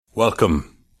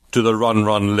Welcome to the Run,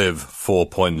 Run, Live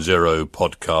 4.0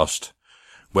 podcast,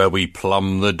 where we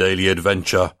plumb the daily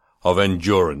adventure of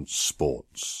endurance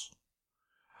sports.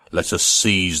 Let us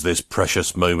seize this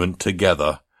precious moment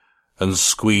together and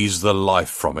squeeze the life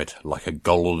from it like a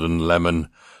golden lemon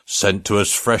sent to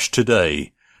us fresh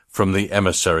today from the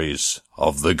emissaries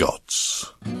of the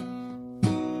gods.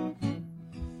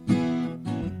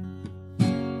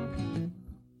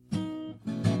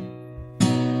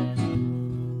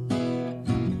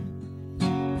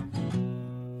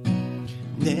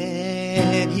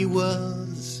 That he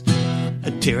was a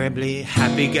terribly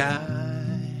happy guy.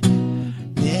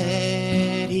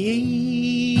 That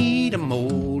he ate a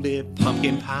moldy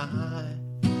pumpkin pie.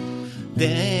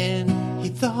 Then he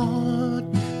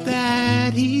thought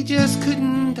that he just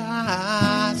couldn't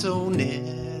die. So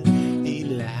Ned, he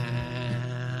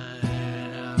laughed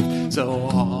so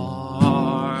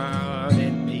hard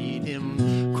it made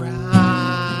him cry.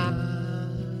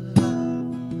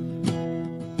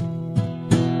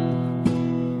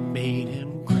 Made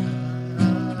him cry.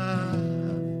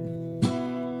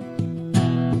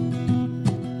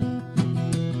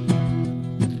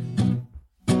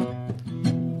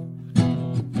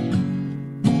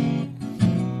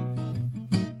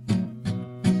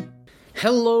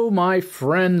 Hello, my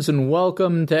friends, and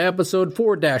welcome to episode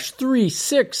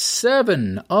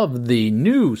 4-367 of the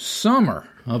new summer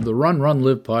of the Run, Run,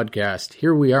 Live podcast.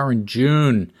 Here we are in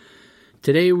June.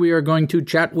 Today we are going to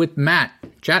chat with Matt.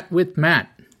 I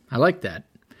like that.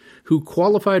 Who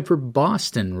qualified for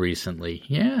Boston recently.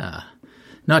 Yeah.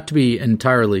 Not to be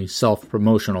entirely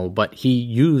self-promotional, but he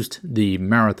used the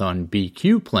Marathon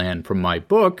BQ plan from my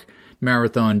book,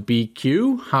 Marathon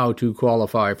BQ, How to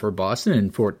Qualify for Boston in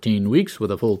 14 Weeks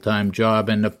with a Full-Time Job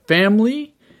and a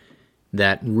Family.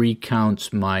 That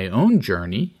recounts my own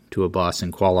journey to a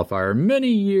Boston qualifier many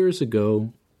years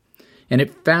ago. And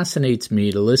it fascinates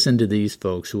me to listen to these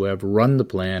folks who have run the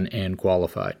plan and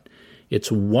qualified.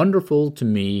 It's wonderful to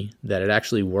me that it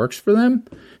actually works for them.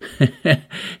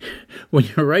 When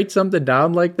you write something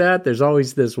down like that, there's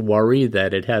always this worry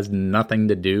that it has nothing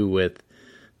to do with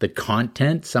the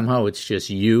content. Somehow it's just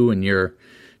you and your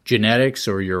genetics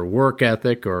or your work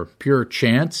ethic or pure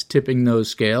chance tipping those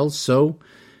scales. So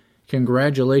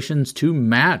congratulations to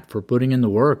Matt for putting in the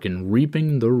work and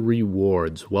reaping the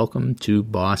rewards. Welcome to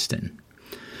Boston.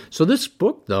 So this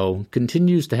book, though,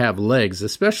 continues to have legs,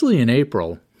 especially in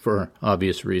April, for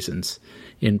obvious reasons,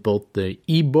 in both the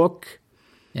ebook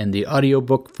and the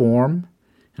audiobook form.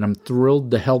 And I'm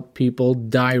thrilled to help people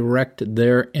direct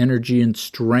their energy and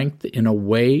strength in a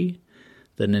way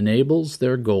that enables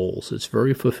their goals. It's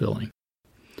very fulfilling.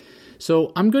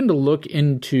 So I'm going to look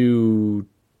into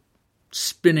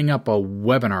spinning up a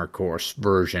webinar course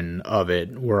version of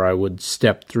it where I would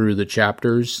step through the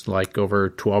chapters like over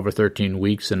 12 or 13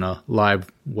 weeks in a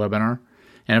live webinar.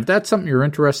 And if that's something you're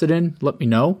interested in, let me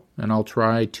know, and I'll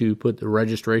try to put the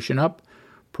registration up,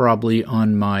 probably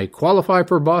on my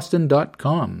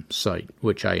qualifyforboston.com site,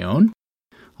 which I own.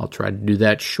 I'll try to do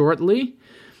that shortly.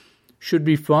 Should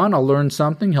be fun. I'll learn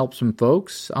something, help some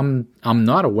folks. I'm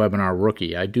not a webinar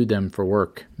rookie. I do them for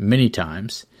work many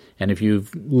times. And if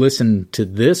you've listened to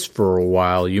this for a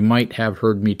while, you might have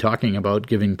heard me talking about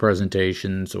giving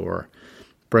presentations or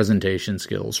presentation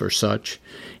skills or such.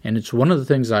 And it's one of the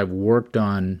things I've worked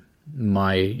on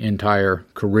my entire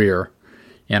career.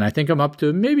 And I think I'm up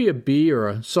to maybe a B or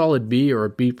a solid B or a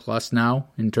B plus now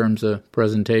in terms of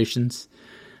presentations.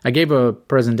 I gave a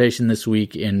presentation this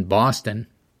week in Boston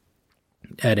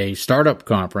at a startup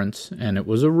conference, and it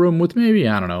was a room with maybe,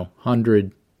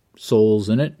 100 souls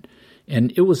in it.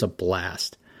 And it was a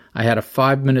blast. I had a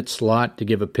 5-minute slot to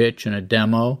give a pitch and a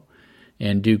demo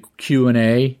and do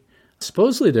Q&A.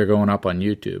 Supposedly they're going up on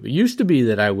YouTube. It used to be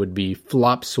that I would be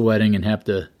flop sweating and have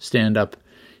to stand up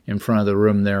in front of the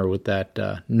room there with that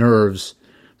nerves.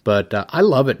 But I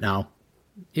love it now.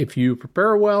 If you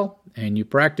prepare well and you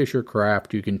practice your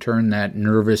craft, you can turn that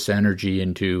nervous energy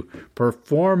into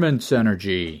performance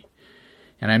energy.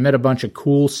 And I met a bunch of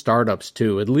cool startups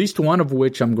too, at least one of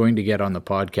which I'm going to get on the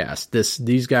podcast.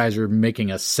 These guys are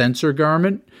making a sensor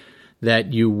garment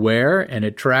that you wear, and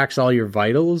it tracks all your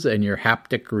vitals and your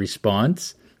haptic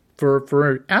response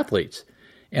for athletes.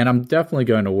 And I'm definitely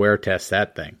going to wear test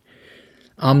that thing.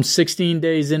 I'm 16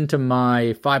 days into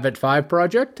my 5 at 5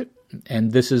 project,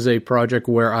 and this is a project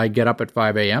where I get up at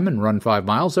 5 a.m. and run 5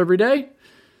 miles every day.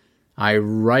 I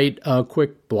write a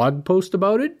quick blog post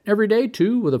about it every day,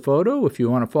 too, with a photo. If you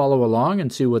want to follow along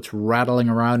and see what's rattling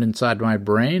around inside my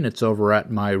brain, it's over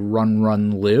at my Run,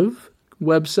 Run, Live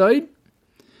website.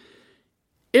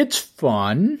 It's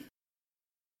fun.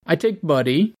 I take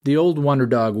Buddy, the old wonder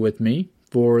dog, with me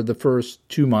for the first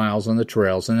 2 miles on the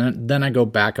trails, and then I go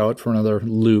back out for another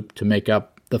loop to make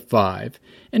up the 5,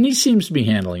 and he seems to be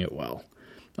handling it well.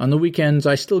 On the weekends,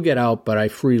 I still get out, but I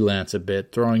freelance a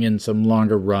bit, throwing in some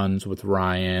longer runs with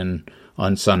Ryan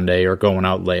on Sunday or going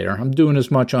out later. I'm doing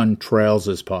as much on trails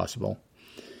as possible.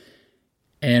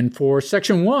 And for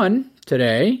Section 1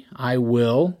 today, I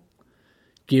will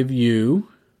give you,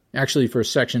 actually for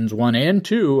Sections 1 and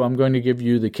 2, I'm going to give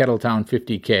you the Kettletown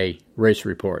 50K race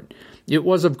report. It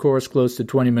was, of course, close to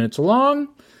 20 minutes long,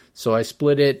 so I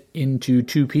split it into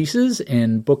 2 pieces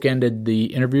and bookended the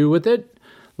interview with it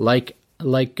like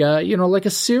a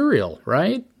serial,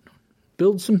 right?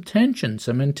 Build some tension,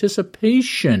 some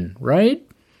anticipation, right?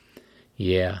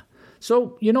 Yeah.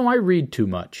 So, I read too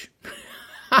much.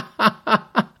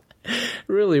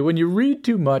 Really, when you read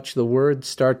too much, the words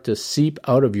start to seep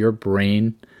out of your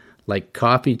brain like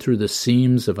coffee through the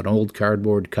seams of an old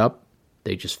cardboard cup.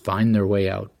 They just find their way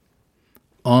out.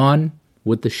 On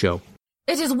with the show.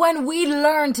 It is when we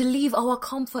learn to leave our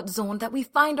comfort zone that we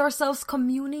find ourselves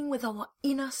communing with our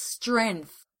inner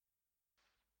strength.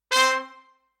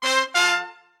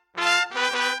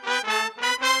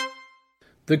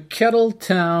 The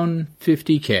Kettletown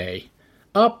 50K.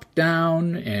 Up,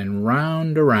 down, and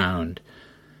round around.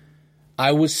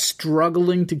 I was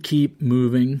struggling to keep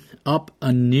moving up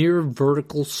a near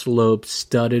vertical slope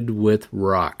studded with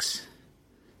rocks.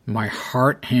 My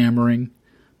heart hammering,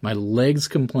 my legs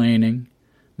complaining,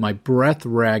 my breath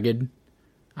ragged.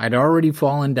 I'd already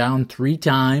fallen down 3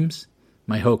 times,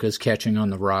 my hokas catching on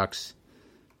the rocks.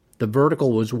 The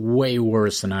vertical was way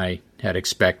worse than I had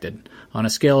expected. On a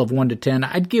scale of 1 to 10,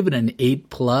 I'd give it an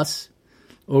 8+,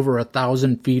 over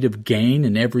 1,000 feet of gain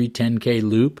in every 10K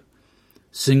loop.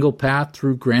 Single path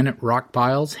through granite rock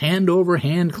piles,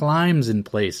 hand-over-hand climbs in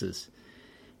places.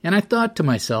 And I thought to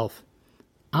myself,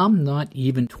 I'm not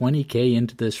even 20K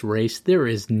into this race. There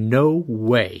is no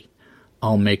way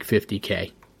I'll make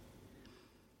 50K.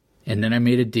 And then I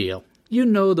made a deal. You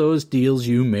know those deals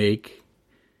you make.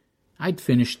 I'd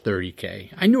finish 30K.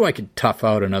 I knew I could tough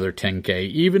out another 10K,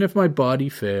 even if my body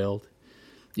failed.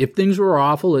 If things were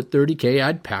awful at 30K,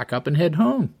 I'd pack up and head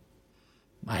home.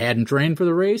 I hadn't trained for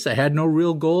the race. I had no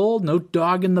real goal, no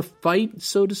dog in the fight,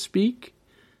 so to speak.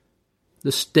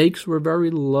 The stakes were very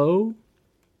low.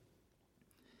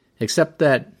 Except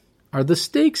that, are the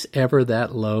stakes ever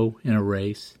that low in a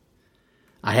race?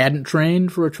 I hadn't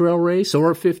trained for a trail race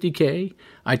or a 50K.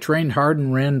 I trained hard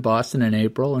and ran Boston in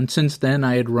April, and since then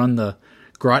I had run the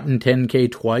Groton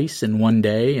 10K twice in one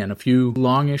day and a few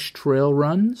longish trail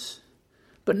runs,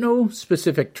 but no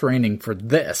specific training for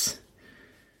this.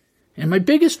 And my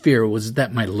biggest fear was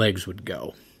that my legs would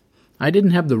go. I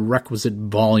didn't have the requisite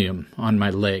volume on my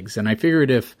legs, and I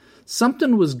figured if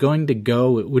something was going to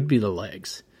go, it would be the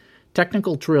legs.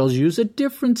 Technical trails use a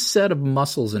different set of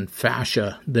muscles and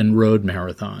fascia than road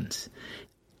marathons.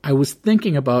 I was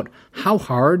thinking about how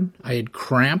hard I had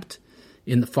cramped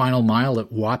in the final mile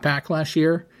at Wapak last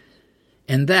year,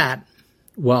 and that,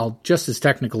 while just as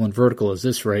technical and vertical as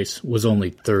this race, was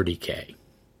only 30K.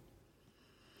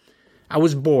 I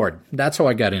was bored. That's how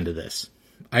I got into this.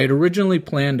 I had originally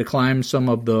planned to climb some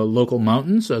of the local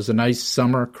mountains as a nice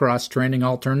summer cross-training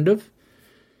alternative.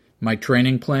 My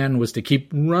training plan was to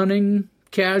keep running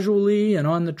casually and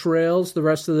on the trails the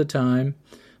rest of the time.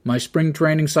 My spring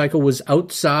training cycle was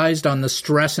outsized on the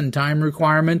stress and time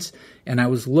requirements, and I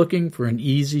was looking for an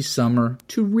easy summer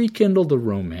to rekindle the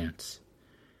romance.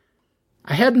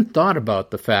 I hadn't thought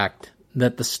about the fact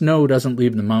that the snow doesn't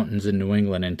leave the mountains in New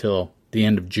England until the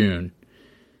end of June.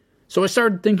 So I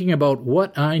started thinking about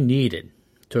what I needed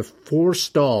to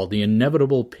forestall the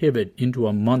inevitable pivot into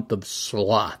a month of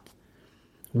sloth.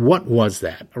 What was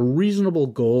that? A reasonable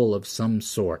goal of some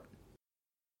sort.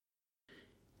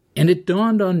 And it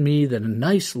dawned on me that a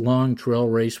nice long trail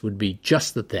race would be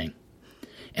just the thing.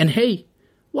 And hey,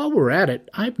 while we're at it,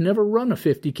 I've never run a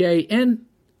 50K, and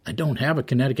I don't have a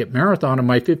Connecticut Marathon on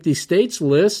my 50 states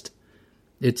list.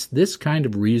 It's this kind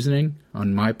of reasoning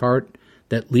on my part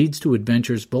that leads to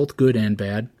adventures both good and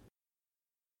bad.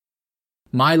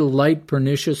 My light,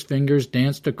 pernicious fingers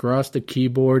danced across the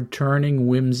keyboard, turning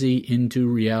whimsy into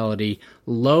reality.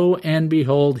 Lo and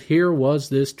behold, here was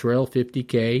this Trail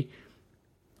 50K,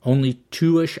 only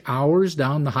 2-ish hours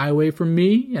down the highway from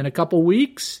me in a couple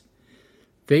weeks.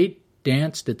 Fate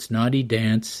danced its naughty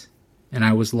dance, and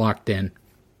I was locked in.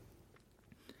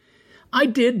 I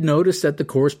did notice that the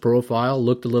course profile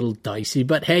looked a little dicey,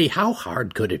 but hey, how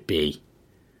hard could it be?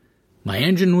 My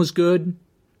engine was good.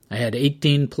 I had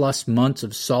 18-plus months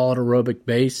of solid aerobic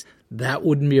base. That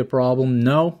wouldn't be a problem.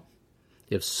 No,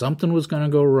 if something was going to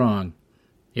go wrong,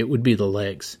 it would be the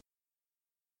legs.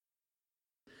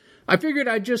 I figured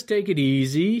I'd just take it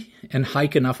easy and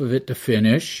hike enough of it to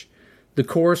finish. The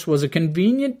course was a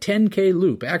convenient 10K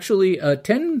loop, actually a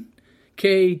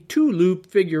 10K 2-loop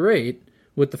figure 8,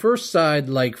 with the first side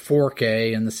like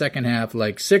 4K and the second half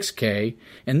like 6K,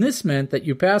 and this meant that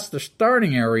you passed the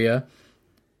starting area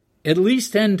at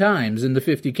least 10 times in the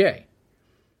 50K.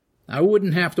 I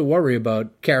wouldn't have to worry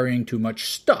about carrying too much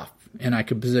stuff, and I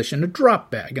could position a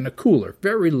drop bag and a cooler,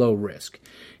 very low risk.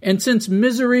 And since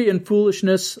misery and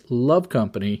foolishness love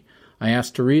company, I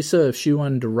asked Teresa if she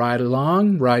wanted to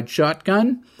ride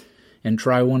shotgun, and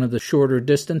try one of the shorter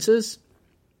distances.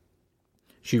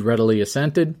 She readily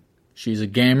assented. She's a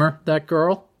gamer, that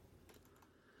girl.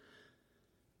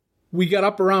 We got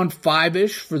up around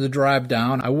 5-ish for the drive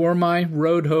down. I wore my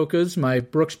road hokas, my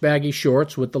Brooks baggy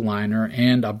shorts with the liner,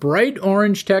 and a bright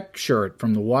orange tech shirt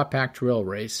from the Wapak Trail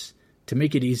Race to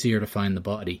make it easier to find the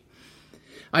body.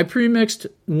 I pre-mixed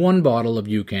 1 bottle of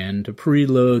UCAN to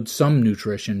preload some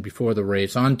nutrition before the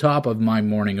race on top of my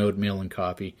morning oatmeal and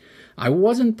coffee. I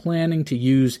wasn't planning to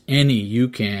use any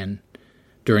UCAN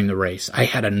during the race. I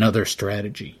had another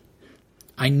strategy.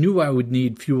 I knew I would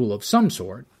need fuel of some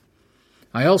sort.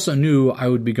 I also knew I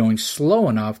would be going slow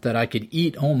enough that I could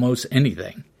eat almost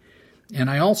anything. And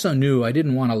I also knew I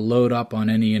didn't want to load up on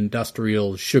any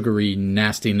industrial sugary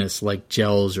nastiness like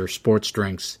gels or sports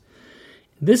drinks.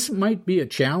 This might be a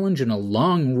challenge in a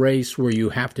long race where you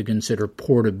have to consider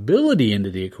portability into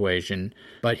the equation,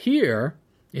 but here,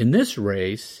 in this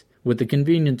race, with the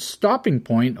convenient stopping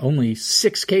point only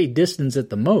 6K distance at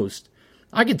the most,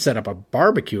 I could set up a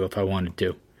barbecue if I wanted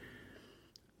to.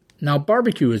 Now,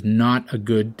 barbecue is not a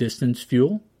good distance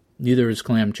fuel, neither is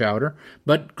clam chowder,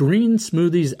 but green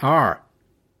smoothies are.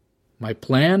 My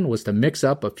plan was to mix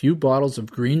up a few bottles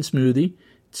of green smoothie,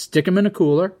 stick them in a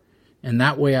cooler, and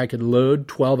that way I could load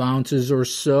 12 ounces or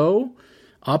so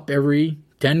up every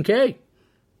 10K.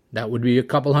 That would be a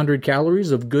couple hundred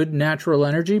calories of good natural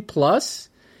energy, plus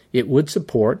it would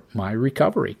support my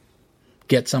recovery.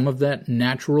 Get some of that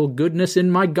natural goodness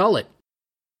in my gullet.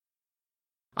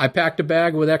 I packed a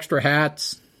bag with extra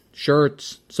hats,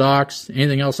 shirts, socks,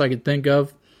 anything else I could think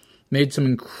of, made some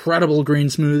incredible green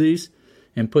smoothies,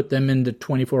 and put them into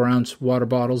 24-ounce water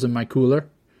bottles in my cooler.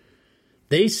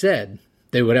 They said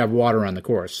they would have water on the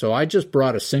course, so I just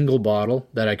brought a single bottle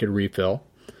that I could refill.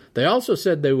 They also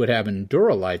said they would have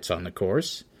Endurolights on the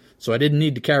course, so I didn't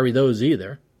need to carry those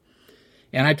either.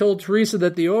 And I told Teresa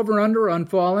that the over-under on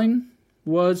falling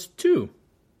was 2.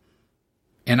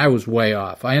 And I was way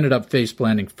off. I ended up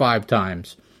face-planting 5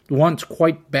 times, once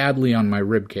quite badly on my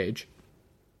rib cage.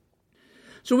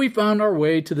 So we found our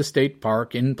way to the state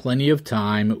park in plenty of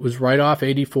time. It was right off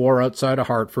 84 outside of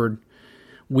Hartford.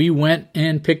 We went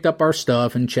and picked up our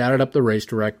stuff and chatted up the race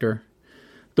director.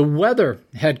 The weather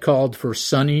had called for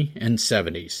sunny and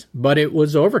 70s, but it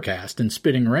was overcast and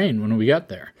spitting rain when we got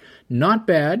there. Not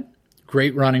bad.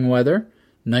 Great running weather.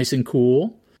 Nice and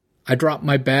cool. I dropped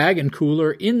my bag and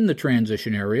cooler in the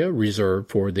transition area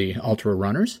reserved for the ultra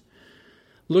runners.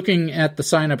 Looking at the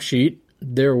sign-up sheet,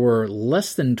 there were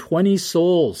less than 20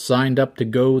 souls signed up to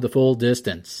go the full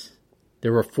distance.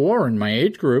 There were 4 in my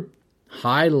age group.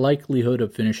 High likelihood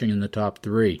of finishing in the top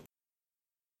 3.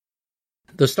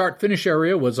 The start-finish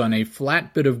area was on a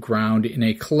flat bit of ground in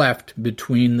a cleft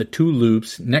between the 2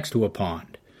 loops next to a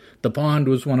pond. The pond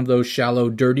was one of those shallow,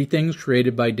 dirty things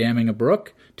created by damming a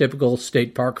brook, typical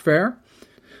state park fare.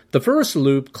 The first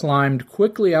loop climbed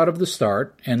quickly out of the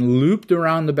start and looped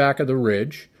around the back of the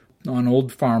ridge on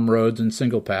old farm roads and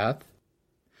single path.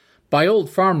 By old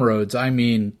farm roads, I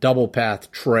mean double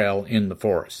path trail in the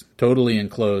forest, totally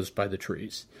enclosed by the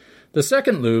trees. The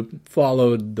second loop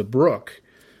followed the brook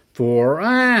for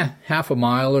half a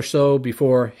mile or so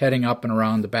before heading up and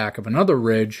around the back of another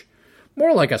ridge,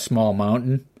 more like a small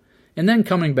mountain, and then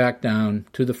coming back down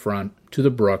to the front, to the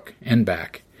brook, and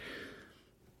back.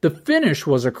 The finish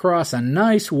was across a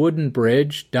nice wooden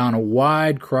bridge down a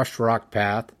wide crushed rock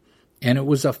path, and it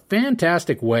was a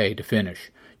fantastic way to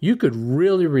finish. You could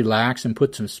really relax and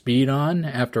put some speed on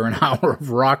after an hour of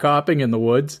rock hopping in the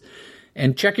woods.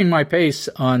 And checking my pace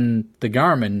on the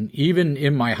Garmin, even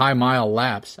in my high mile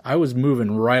laps, I was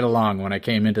moving right along when I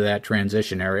came into that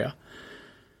transition area.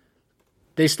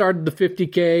 They started the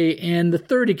 50K and the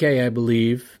 30K, I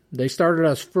believe. They started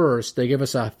us first. They gave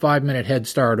us a 5-minute head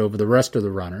start over the rest of the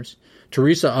runners.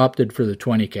 Teresa opted for the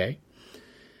 20K.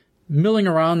 Milling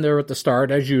around there at the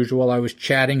start, as usual, I was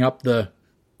chatting up the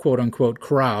quote-unquote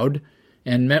crowd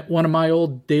and met one of my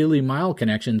old Daily Mile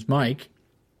connections, Mike.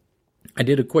 I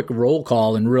did a quick roll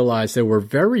call and realized there were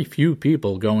very few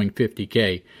people going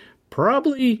 50K.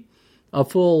 Probably a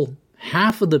full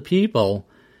half of the people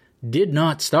did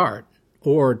not start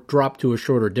or drop to a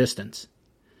shorter distance.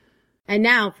 And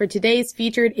now for today's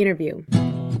featured interview.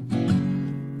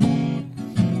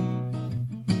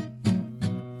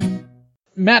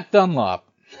 Matt Dunlap,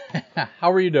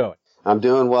 how are you doing? I'm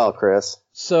doing well, Chris.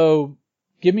 So,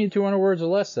 give me 200 words or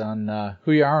less on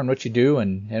who you are and what you do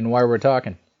and why we're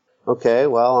talking. Okay,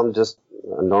 well, I'm just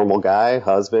a normal guy,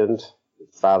 husband,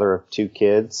 father of 2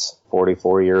 kids,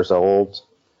 44 years old,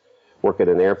 work at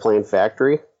an airplane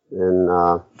factory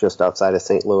in just outside of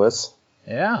St. Louis.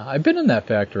 Yeah, I've been in that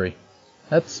factory.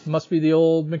 That must be the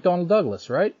old McDonnell Douglas,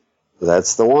 right?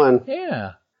 That's the one.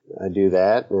 Yeah. I do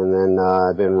that, and then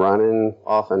I've been running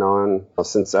off and on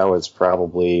since I was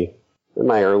probably in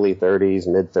my early 30s,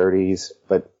 mid-30s,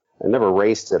 but I never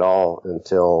raced at all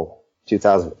until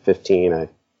 2015. I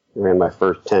ran my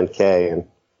first 10K, and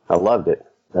I loved it.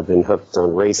 I've been hooked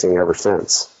on racing ever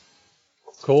since.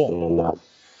 Cool.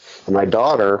 And my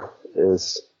daughter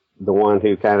is the one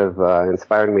who kind of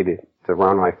inspired me to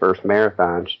run my first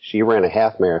marathon. She ran a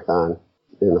half marathon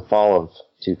in the fall of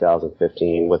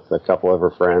 2015 with a couple of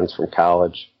her friends from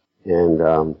college,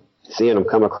 and seeing them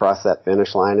come across that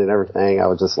finish line and everything, I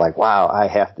was just like, wow, I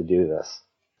have to do this.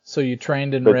 So you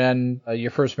trained and ran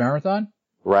your first marathon?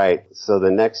 Right. So the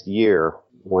next year,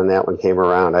 when that one came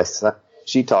around,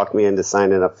 she talked me into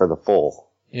signing up for the full.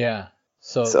 Yeah.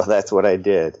 So that's what I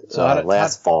did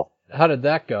last fall. How did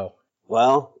that go?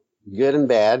 Well, good and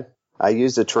bad. I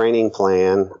used a training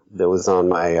plan that was on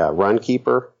my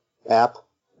Runkeeper app.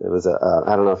 It was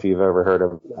I don't know if you've ever heard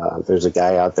of, there's a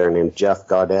guy out there named Jeff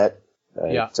Gaudette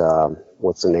at,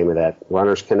 what's the name of that?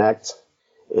 Runners Connect.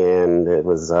 And it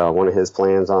was one of his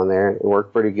plans on there. It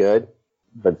worked pretty good.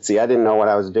 But see, I didn't know what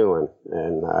I was doing.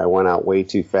 And I went out way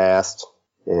too fast.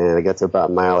 And I got to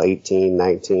about mile 18,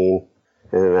 19.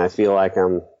 And I feel like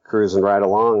I'm cruising right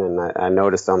along. And I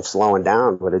noticed I'm slowing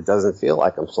down, but it doesn't feel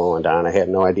like I'm slowing down. I had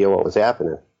no idea what was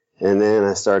happening. And then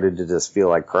I started to just feel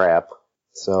like crap.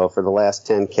 So for the last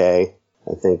 10K,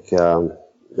 I think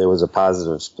there was a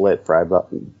positive split by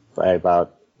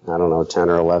about, I don't know, 10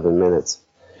 or 11 minutes.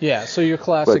 Yeah, so your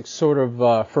classic sort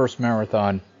of first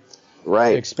marathon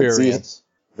experience.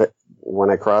 But when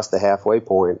I crossed the halfway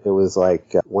point, it was like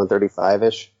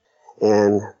 135-ish.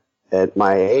 And at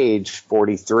my age,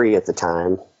 43 at the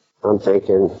time, I'm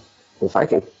thinking, if I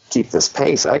can keep this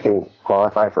pace, I can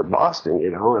qualify for Boston,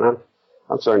 and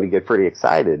I'm starting to get pretty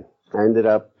excited. I ended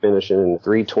up finishing in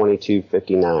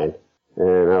 3:22:59,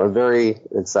 and I was very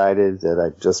excited that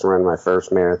I just ran my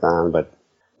first marathon, but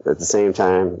at the same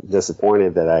time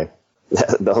disappointed that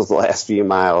those last few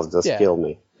miles just killed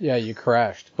me. Yeah, you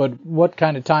crashed. But what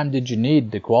kind of time did you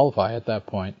need to qualify at that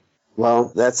point? Well,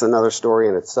 that's another story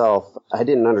in itself. I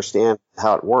didn't understand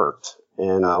how it worked,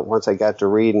 and once I got to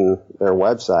reading their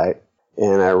website,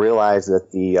 and I realized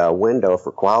that the window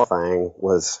for qualifying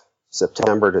was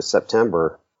September to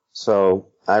September. So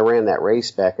I ran that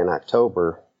race back in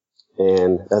October,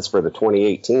 and that's for the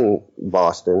 2018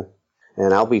 Boston,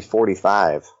 and I'll be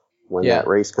 45 when that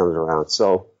race comes around.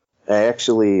 So I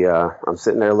actually, I'm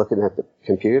sitting there looking at the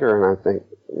computer, and I think,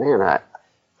 man,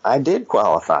 I did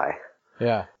qualify.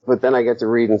 Yeah. But then I get to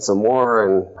reading some more,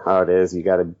 and how it is, you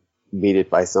got to beat it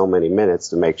by so many minutes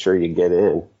to make sure you get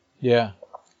in. Yeah.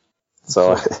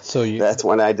 So that's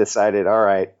when I decided, all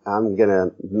right, I'm going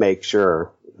to make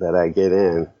sure that I get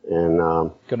in, and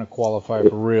going to qualify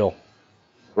for real.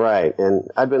 Right. And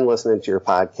I've been listening to your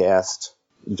podcast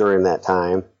during that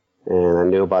time, and I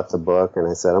knew about the book, and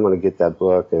I said, I'm going to get that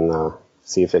book and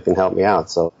see if it can help me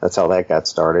out. So that's how that got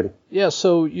started. Yeah,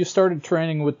 so you started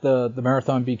training with the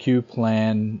Marathon BQ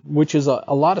plan, which is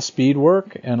a lot of speed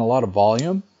work and a lot of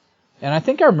volume. And I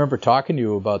think I remember talking to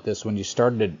you about this when you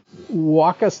started it.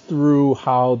 Walk us through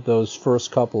how those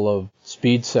first couple of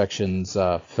speed sections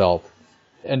felt.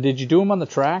 And did you do them on the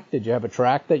track? Did you have a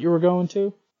track that you were going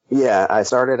to? Yeah, I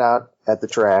started out at the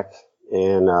track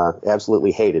and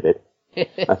absolutely hated it.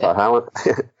 I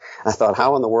thought,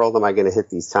 how in the world am I going to hit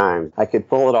these times? I could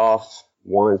pull it off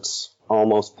once,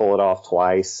 almost pull it off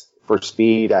twice. For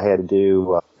speed, I had to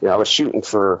do, I was shooting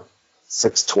for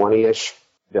 620-ish.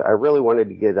 I really wanted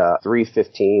to get a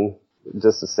 3:15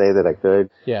 just to say that I could.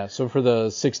 Yeah, so for the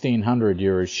 1600,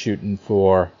 you were shooting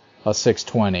for a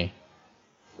 620.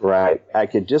 Right. I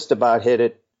could just about hit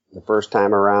it the first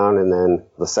time around, and then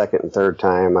the second and third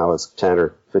time I was 10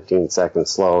 or 15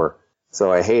 seconds slower.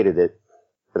 So I hated it.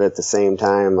 But at the same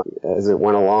time, as it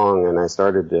went along and I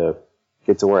started to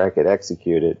get to where I could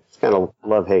execute it, it's kind of a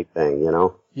love-hate thing,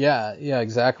 Yeah,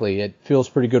 exactly. It feels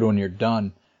pretty good when you're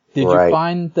done. Did you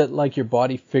find that, your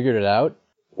body figured it out?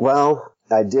 Well,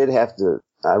 I did have to.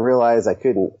 I realized I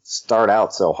couldn't start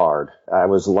out so hard. I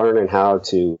was learning how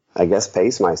to, I guess,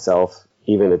 pace myself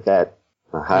even at that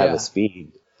high of a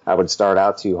speed, I would start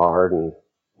out too hard and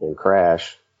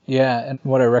crash. Yeah, and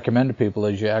what I recommend to people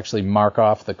is you actually mark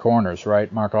off the corners,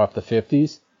 right? Mark off the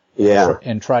 50s. Yeah.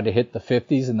 And try to hit the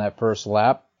 50s in that first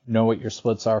lap. Know what your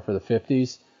splits are for the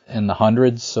 50s and the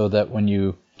 100s, so that when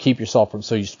you keep yourself from,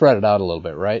 so you spread it out a little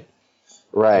bit, right?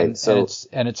 Right.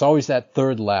 And it's always that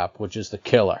third lap, which is the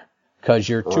killer, because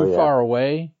you're too far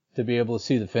away to be able to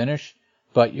see the finish,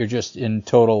 but you're just in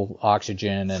total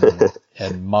oxygen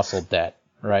and muscle debt,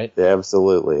 right? Yeah,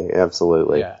 absolutely.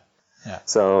 Yeah.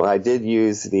 So I did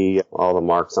use all the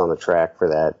marks on the track for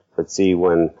that. But see,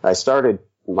 when I started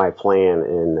my plan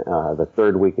in the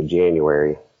third week of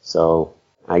January, so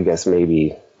I guess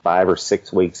maybe 5 or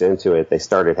 6 weeks into it, they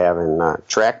started having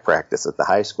track practice at the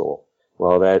high school.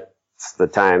 Well, that's the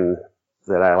time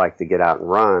that I like to get out and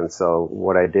run. So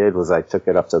what I did was I took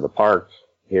it up to the park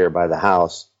here by the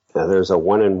house. There's a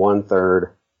 1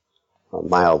 1/3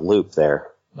 mile loop there.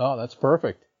 Oh, that's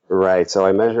perfect. Right. So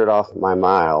I measured off my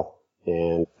mile,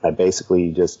 and I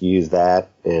basically just used that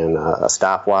and a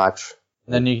stopwatch.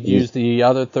 Then you use the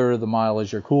other third of the mile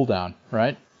as your cool down,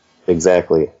 right?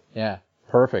 Exactly. Yeah,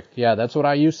 perfect. Yeah, that's what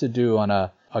I used to do on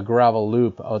a gravel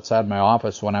loop outside my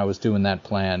office when I was doing that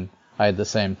plan. I had the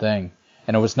same thing.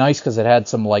 And it was nice because it had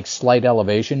some like slight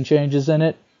elevation changes in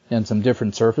it and some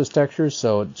different surface textures,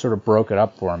 so it sort of broke it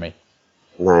up for me.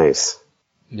 Nice.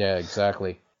 Yeah,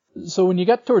 exactly. So when you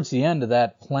got towards the end of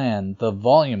that plan, the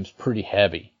volume's pretty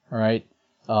heavy, right?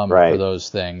 Right. For those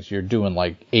things. You're doing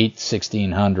like 8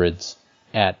 1600s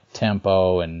at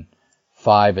tempo and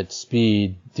 5 at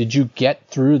speed. Did you get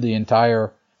through the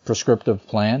entire prescriptive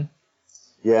plan?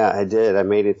 Yeah, I did. I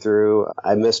made it through.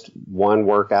 I missed one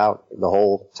workout the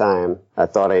whole time. I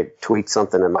thought I tweaked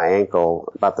something in my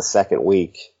ankle about the second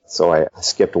week. So I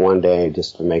skipped one day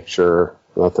just to make sure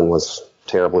nothing was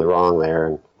terribly wrong there,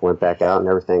 and went back out and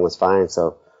everything was fine.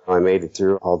 So I made it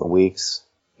through all the weeks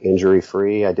injury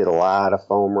free. I did a lot of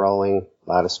foam rolling, a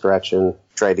lot of stretching.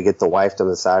 Tried to get the wife to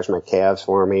massage my calves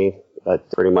for me,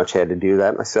 but pretty much had to do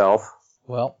that myself.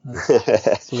 Well,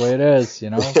 that's the way it is, you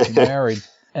know, married.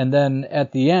 And then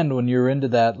at the end, when you're into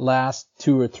that last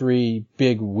 2 or 3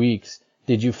 big weeks,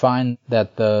 did you find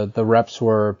that the reps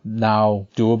were now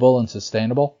doable and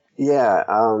sustainable? Yeah,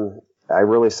 I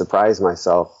really surprised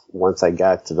myself once I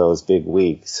got to those big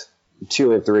weeks.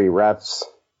 2 and 3 reps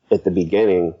at the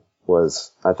beginning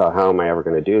was, I thought, how am I ever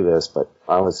going to do this? But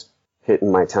I was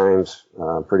hitting my times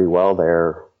pretty well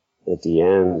there at the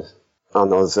end. On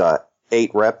those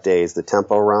 8 rep days, the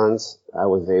tempo runs, I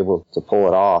was able to pull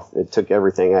it off. It took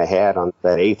everything I had on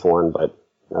that 8th one, but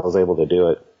I was able to do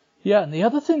it. Yeah, and the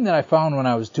other thing that I found when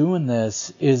I was doing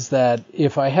this is that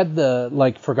if I had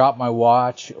forgot my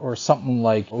watch or something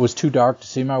like it was too dark to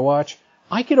see my watch,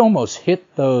 I could almost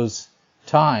hit those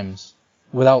times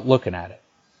without looking at it,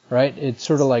 right? It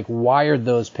sort of like wired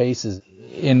those paces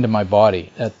into my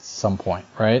body at some point,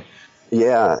 right?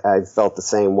 Yeah, I felt the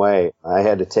same way. I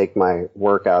had to take my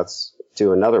workouts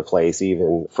to another place,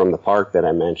 even from the park that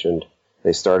I mentioned.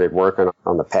 They started working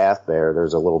on the path there.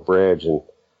 There's a little bridge, and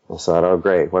I thought, oh,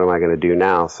 great, what am I going to do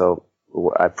now? So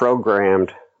I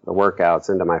programmed the workouts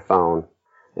into my phone,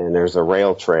 and there's a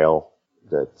rail trail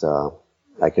that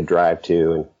I could drive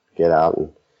to and get out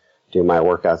and do my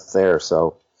workouts there.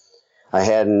 So I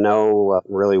had no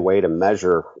really way to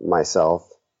measure myself.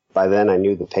 By then, I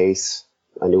knew the pace.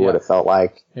 I knew what it felt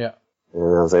like. Yeah.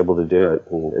 And I was able to do it,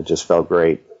 and it just felt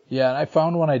great. Yeah, and I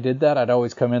found when I did that, I'd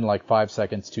always come in like 5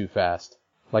 seconds too fast.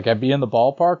 Like I'd be in the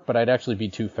ballpark, but I'd actually be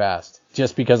too fast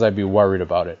just because I'd be worried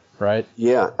about it, right?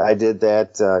 Yeah, I did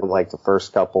that like the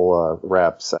first couple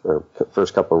reps or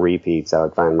first couple repeats. I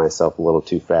would find myself a little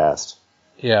too fast.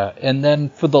 Yeah, and then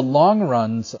for the long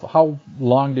runs, how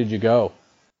long did you go?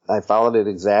 I followed it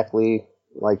exactly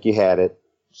like you had it.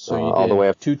 So you did all the way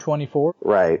up 224?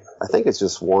 Right. I think it's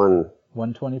just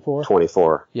 124?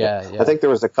 24. Yeah. I think there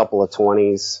was a couple of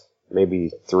 20s,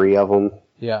 maybe 3 of them.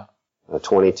 Yeah. A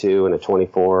 22 and a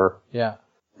 24. Yeah.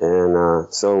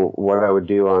 And so what I would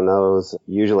do on those,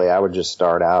 usually I would just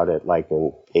start out at like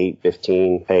an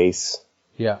 8:15 pace.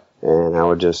 Yeah. And I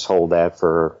would just hold that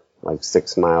for like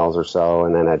 6 miles or so,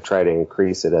 and then I'd try to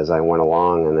increase it as I went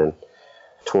along. And then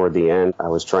toward the end, I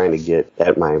was trying to get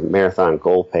at my marathon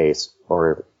goal pace,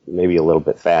 or maybe a little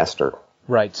bit faster.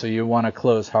 Right, so you want to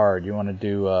close hard. You want to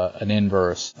do an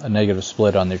inverse, a negative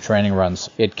split on your training runs.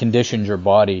 It conditions your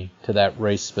body to that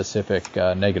race-specific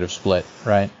negative split,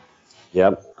 right?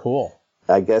 Yep. Cool.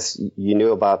 I guess you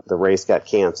knew about the race got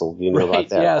canceled. You knew about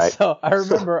that, yeah, right? So I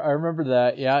remember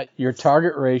that. Yeah, your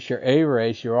target race, your A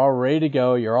race, you're all ready to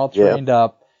go. You're all trained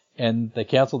up, and they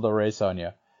canceled the race on you.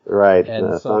 Right.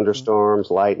 And thunderstorms,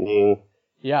 lightning.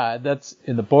 Yeah, that's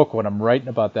in the book when I'm writing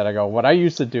about that. I go, what I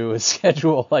used to do is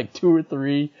schedule like 2 or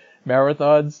 3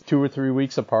 marathons 2 or 3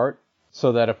 weeks apart,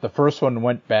 so that if the first one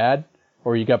went bad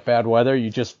or you got bad weather, you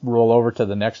just roll over to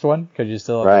the next one because you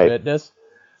still have the fitness.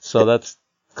 So that's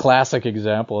classic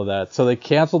example of that. So they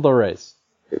canceled the race.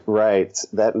 Right.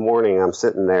 That morning I'm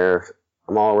sitting there,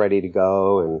 I'm all ready to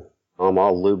go and I'm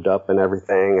all lubed up and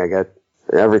everything. I got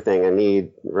everything I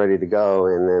need ready to go.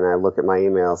 And then I look at my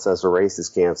email, it says the race is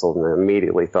canceled, and I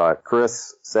immediately thought,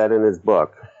 Chris said in his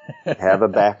book, have a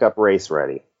backup race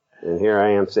ready. And here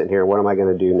I am sitting here, what am I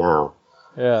going to do now?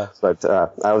 Yeah. But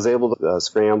I was able to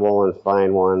scramble and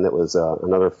find one that was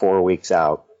another 4 weeks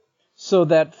out. So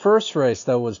that first race,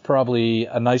 though, was probably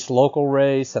a nice local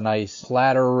race, a nice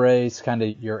flatter race, kind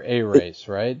of your A race,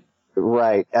 right?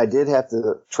 Right. I did have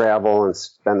to travel and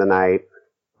spend the night,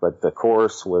 but the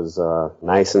course was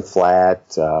nice and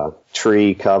flat,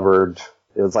 tree covered.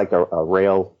 It was like a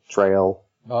rail trail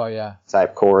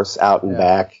type course, out and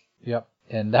back. Yep.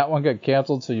 And that one got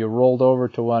canceled, so you rolled over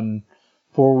to one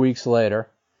 4 weeks later.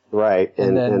 Right.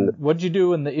 And then what'd you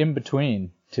do in the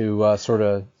in-between to sort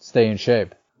of stay in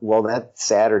shape? Well, that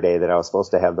Saturday that I was supposed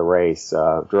to have the race,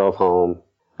 drove home.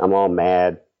 I'm all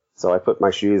mad. So I put my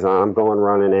shoes on. I'm going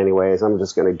running anyways. I'm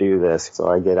just going to do this. So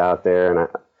I get out there and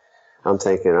I'm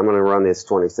thinking I'm going to run this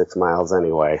 26 miles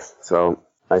anyway. So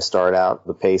I start out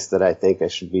the pace that I think I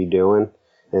should be doing.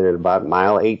 And at about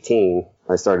mile 18,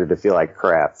 I started to feel like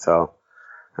crap. So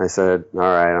I said, all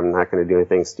right, I'm not going to do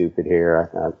anything stupid here.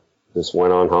 I just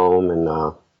went on home and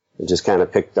just kind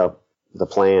of picked up the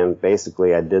plan.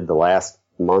 Basically, I did the last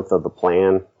month of the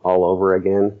plan all over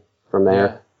again from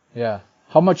there. Yeah.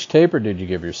 How much taper did you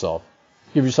give yourself?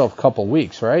 Give yourself a couple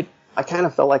weeks, right? I kind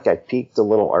of felt like I peaked a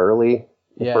little early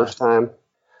the first time.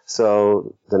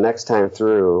 So the next time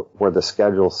through, where the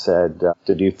schedule said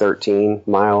to do 13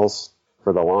 miles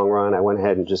for the long run, I went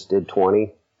ahead and just did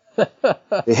 20.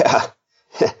 Yeah.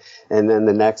 And then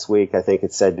the next week, I think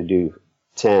it said to do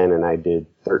 10, and I did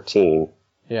 13.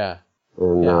 Yeah.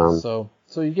 And, So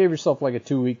you gave yourself like a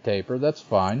 2-week taper. That's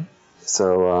fine.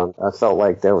 So I felt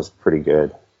like that was pretty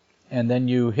good. And then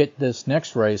you hit this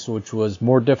next race, which was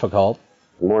more difficult.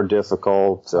 More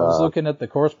difficult. I was looking at the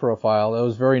course profile. It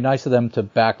was very nice of them to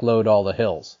backload all the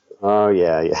hills. Oh,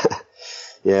 yeah.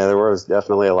 Yeah, there was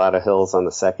definitely a lot of hills on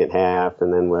the second half,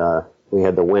 and then we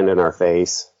had the wind in our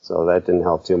face, so that didn't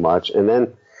help too much. And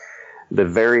then the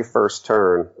very first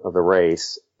turn of the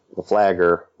race, the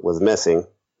flagger was missing.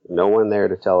 No one there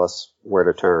to tell us where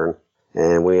to turn.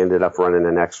 And we ended up running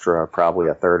an extra, probably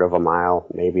a third of a mile,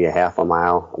 maybe a half a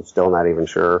mile. I'm still not even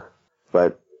sure.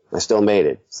 But I still made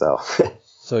it, so.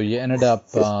 So you ended up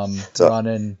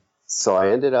running. So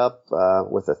I ended up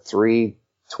with a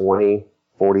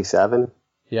 3:20:47.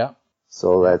 Yeah.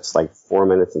 So that's like 4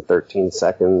 minutes and 13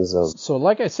 seconds of. So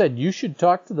like I said, you should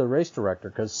talk to the race director,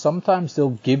 because sometimes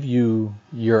they'll give you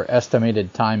your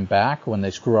estimated time back when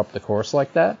they screw up the course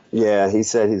like that. Yeah, he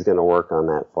said he's going to work on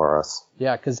that for us.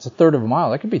 Yeah, because it's a third of a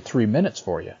mile. That could be 3 minutes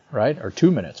for you, right? Or 2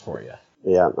 minutes for you.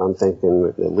 Yeah, I'm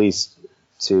thinking at least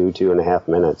 2.5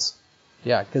 minutes.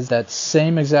 Yeah, because that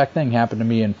same exact thing happened to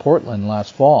me in Portland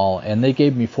last fall, and they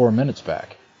gave me 4 minutes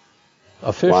back.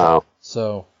 Official. Wow.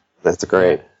 So. That's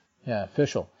great. Yeah,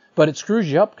 official. But it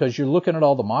screws you up because you're looking at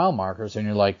all the mile markers and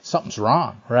you're like, something's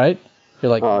wrong, right?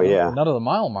 You're like, oh, yeah. None of the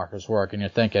mile markers work. And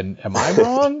you're thinking, am I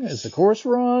wrong? Is the course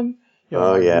wrong? Am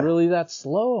I really that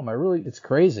slow? Am I really? It's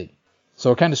crazy.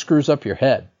 So it kind of screws up your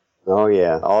head. Oh,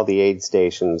 yeah. All the aid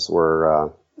stations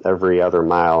were every other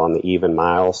mile on the even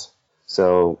miles.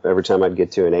 So every time I'd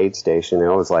get to an aid station, it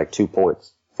was like 2.4,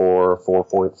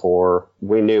 4.4.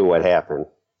 We knew what happened.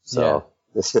 So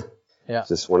yeah. It's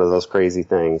just one of those crazy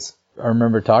things. I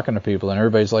remember talking to people, and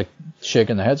everybody's like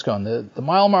shaking their heads going, the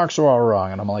mile marks are all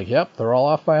wrong. And I'm like, yep, they're all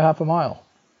off by a half a mile.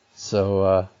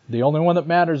 So the only one that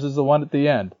matters is the one at the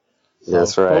end. So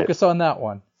that's right. Focus on that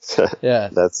one. Yeah.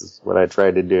 That's what I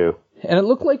tried to do. And it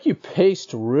looked like you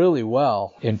paced really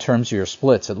well in terms of your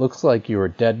splits. It looks like you were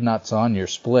dead nuts on your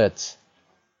splits,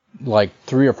 like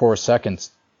 3 or 4 seconds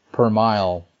per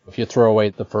mile. If you throw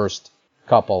away the first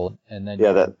couple and then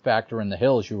you factor in the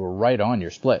hills, you were right on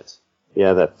your splits.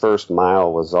 Yeah, that first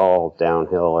mile was all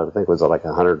downhill. I think it was like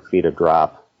 100 feet of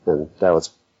drop, and that was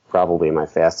probably my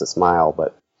fastest mile,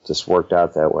 but just worked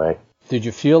out that way. Did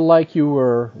you feel like you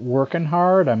were working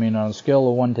hard? I mean, on a scale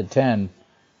of 1 to 10,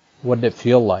 what did it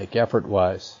feel like,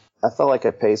 effort-wise? I felt like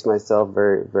I paced myself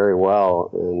very, very well,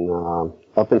 and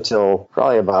up until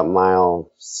probably about mile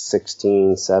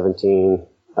 16, 17,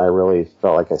 I really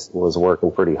felt like I was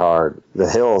working pretty hard. The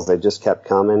hills, they just kept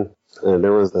coming. And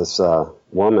there was this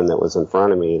woman that was in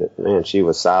front of me that, man, she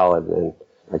was solid. And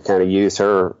I kind of used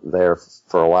her there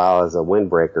for a while as a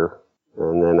windbreaker.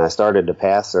 And then I started to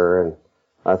pass her, and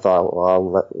I thought, well,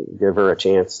 I'll give her a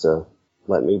chance to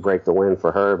let me break the wind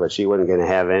for her, but she wasn't going to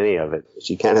have any of it.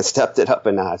 She kind of stepped it up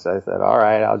a notch. I said, all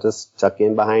right, I'll just tuck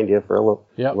in behind you for a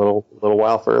little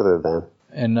while further then.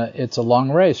 And it's a long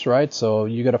race, right? So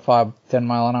you got a 5-10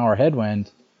 mile an hour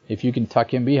headwind. If you can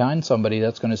tuck in behind somebody,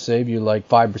 that's going to save you like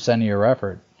 5% of your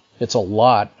effort. It's a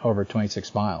lot over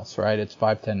 26 miles, right? It's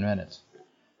 5-10 minutes.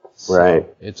 So right.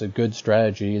 It's a good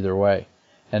strategy either way.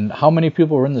 And how many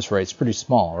people were in this race? Pretty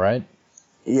small, right?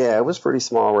 Yeah, it was a pretty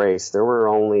small race. There were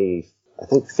only, I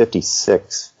think,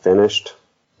 56 finished.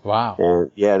 Wow.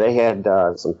 And yeah, they had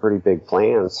some pretty big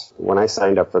plans. When I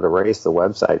signed up for the race, the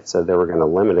website said they were going to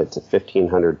limit it to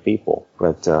 1,500 people.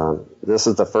 But this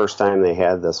is the first time they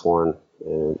had this one,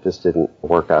 and it just didn't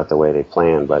work out the way they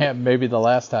planned. But yeah, maybe the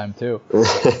last time too.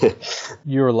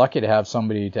 You were lucky to have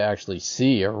somebody to actually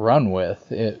see or run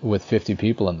with 50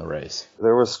 people in the race.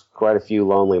 There was quite a few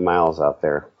lonely miles out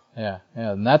there. Yeah,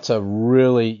 and that's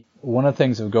one of the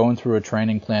things of going through a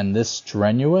training plan this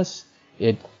strenuous,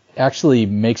 it actually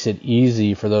makes it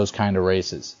easy for those kind of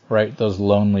races, right? Those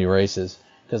lonely races,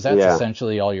 because that's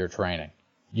essentially all your training.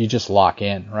 You just lock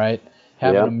in, right?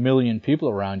 Having a million people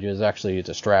around you is actually a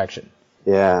distraction.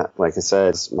 Yeah, like I said,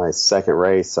 it's my second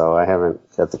race, so I haven't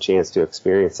got the chance to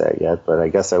experience that yet, but I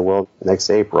guess I will next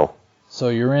April. So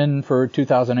you're in for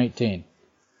 2018.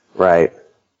 Right.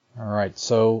 All right,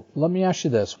 so let me ask you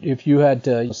this. If you had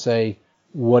to say,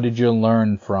 what did you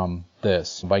learn from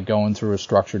this by going through a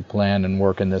structured plan and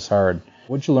working this hard?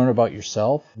 What did you learn about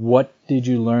yourself? What did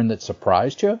you learn that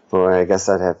surprised you? Well, I guess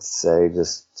I'd have to say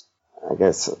I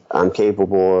guess I'm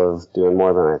capable of doing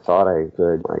more than I thought I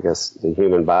could. I guess the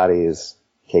human body is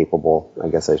capable, I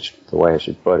guess the way I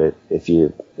should put it. If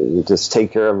you just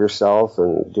take care of yourself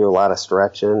and do a lot of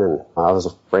stretching, and I was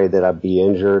afraid that I'd be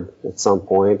injured at some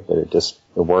point, but it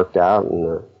worked out,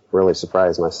 and really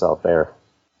surprised myself there.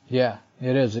 Yeah,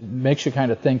 it is. It makes you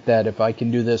kind of think that if I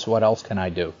can do this, what else can I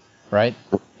do, right?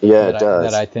 Yeah, it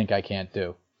does. That I think I can't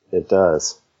do. It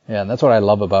does. Yeah, and that's what I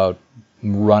love about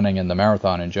running and the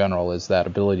marathon in general, is that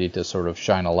ability to sort of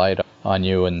shine a light on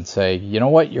you and say, you know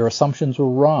what, your assumptions were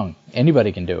wrong.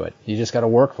 Anybody can do it. You just got to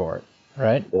work for it,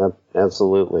 right? Yep,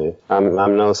 absolutely. I'm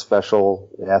no special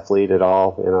athlete at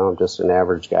all. I'm just an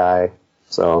average guy.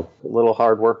 So a little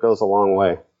hard work goes a long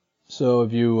way. So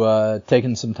have you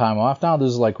taken some time off now? This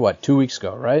is like, 2 weeks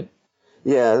ago, right?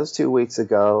 Yeah, it was 2 weeks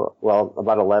ago. Well,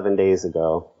 about 11 days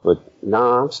ago. But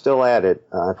no, I'm still at it.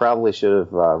 I probably should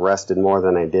have rested more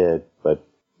than I did. But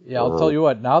yeah, I'll tell you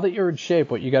what. Now that you're in shape,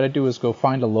 what you got to do is go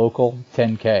find a local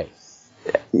 10K.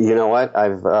 You know what?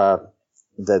 I've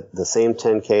the same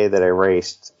 10K that I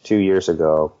raced 2 years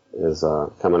ago is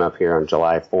coming up here on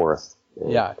July 4th.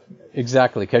 Yeah,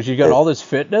 exactly. Because you got all this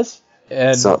fitness,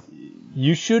 and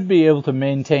you should be able to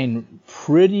maintain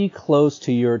pretty close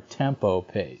to your tempo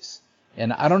pace.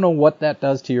 And I don't know what that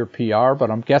does to your PR,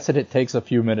 but I'm guessing it takes a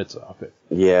few minutes off it.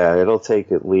 Yeah, it'll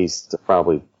take at least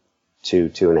probably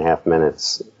 2.5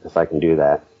 minutes if I can do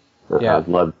that. Yeah.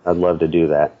 I'd love to do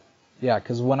that. Yeah,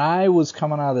 because when I was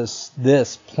coming out of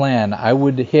this plan, I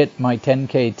would hit my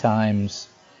 10K times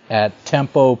at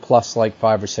tempo plus like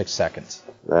 5 or 6 seconds.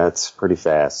 That's pretty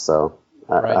fast, so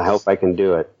I hope I can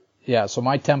do it. Yeah, so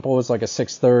my tempo was like a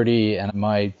 6:30, and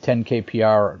my 10K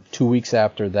PR 2 weeks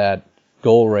after that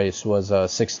goal race was a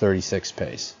 6:36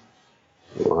 pace.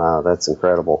 Wow, that's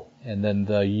incredible. And then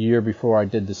the year before I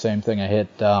did the same thing, I hit,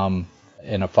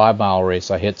 in a 5-mile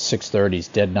race, I hit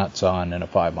 6:30s dead nuts on in a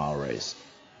 5-mile race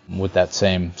with that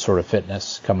same sort of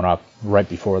fitness coming up right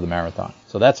before the marathon.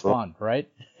 So that's fun, right?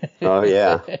 Oh,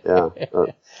 yeah, yeah.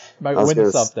 Might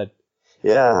win something.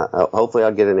 Yeah, hopefully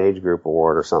I'll get an age group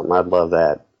award or something. I'd love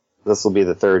that. This will be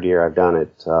the third year I've done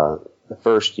it. The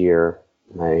first year,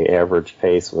 my average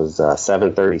pace was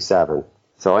 7:37.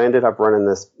 So I ended up running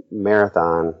this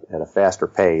marathon at a faster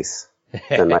pace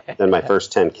than my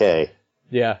first 10K.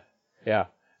 Yeah.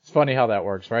 It's funny how that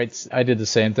works, right? I did the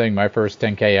same thing. My first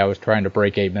 10K, I was trying to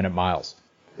break 8-minute miles.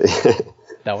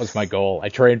 That was my goal. I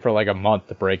trained for like a month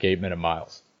to break 8-minute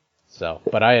miles.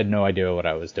 But I had no idea what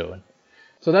I was doing.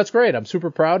 So that's great. I'm super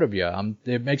proud of you.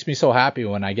 It makes me so happy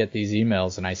when I get these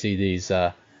emails and I see these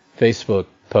Facebook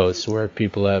posts where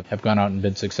people have gone out and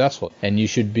been successful. And you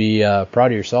should be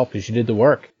proud of yourself because you did the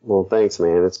work. Well, thanks,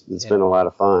 man. It's been a lot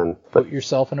of fun. Put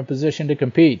yourself in a position to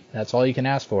compete. That's all you can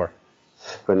ask for.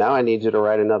 But now I need you to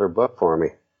write another book for me.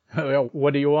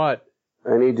 What do you want?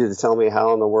 I need you to tell me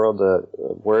how in the world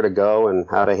where to go and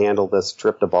how to handle this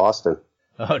trip to Boston.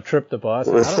 Oh, trip to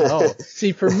Boston? I don't know.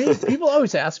 See, for me, people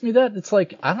always ask me that. It's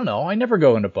like, I don't know. I never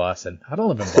go into Boston. I don't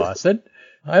live in Boston.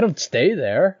 I don't stay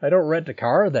there. I don't rent a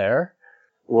car there.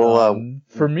 Well,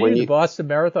 for me, the Boston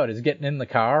Marathon is getting in the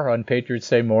car on Patriots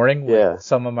Day morning with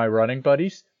some of my running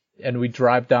buddies, and we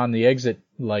drive down the exit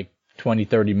like 20,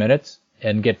 30 minutes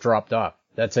and get dropped off.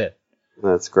 That's it.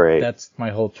 That's great. That's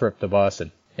my whole trip to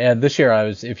Boston. And this year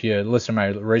if you listen to my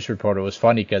race report, it was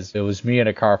funny because it was me and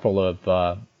a car full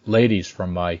of ladies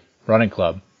from my running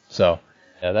club. So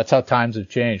that's how times have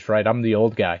changed, right? I'm the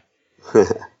old guy.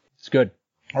 It's good.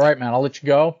 All right, man, I'll let you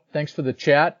go. Thanks for the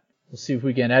chat. We'll see if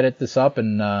we can edit this up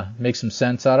and make some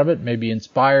sense out of it. Maybe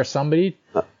inspire somebody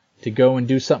to go and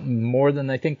do something more than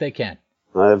they think they can.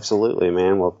 Absolutely,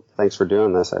 man. Well, thanks for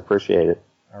doing this. I appreciate it.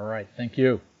 All right. Thank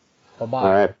you.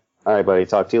 Bye-bye. All right, buddy.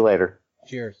 Talk to you later.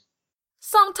 Cheers.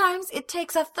 Sometimes it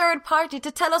takes a third party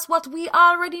to tell us what we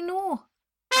already know.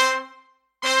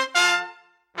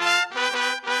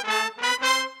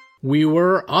 We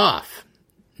were off.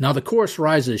 Now the course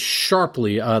rises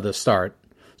sharply out of the start,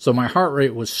 so my heart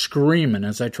rate was screaming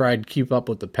as I tried to keep up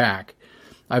with the pack.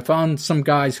 I found some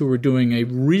guys who were doing a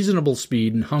reasonable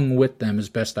speed and hung with them as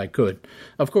best I could.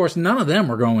 Of course, none of them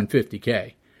were going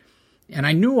 50K. And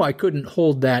I knew I couldn't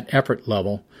hold that effort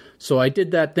level, so I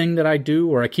did that thing that I do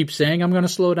where I keep saying I'm going to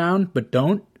slow down, but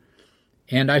don't.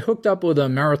 And I hooked up with a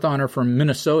marathoner from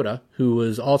Minnesota who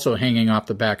was also hanging off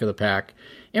the back of the pack,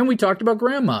 and we talked about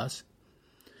grandmas.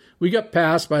 We got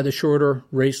passed by the shorter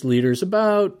race leaders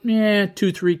about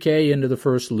 2-3K into the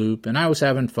first loop, and I was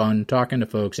having fun talking to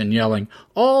folks and yelling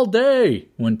all day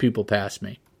when people passed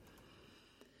me.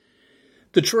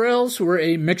 The trails were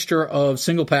a mixture of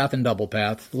single path and double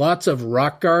path, lots of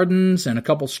rock gardens and a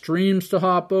couple streams to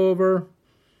hop over.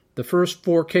 The first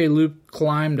 4K loop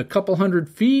climbed a couple hundred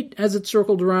feet as it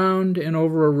circled around and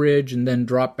over a ridge and then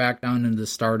dropped back down into the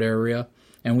start area.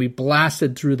 And we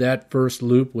blasted through that first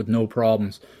loop with no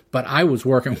problems, but I was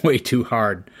working way too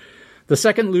hard. The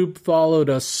second loop followed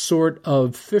a sort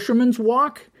of fisherman's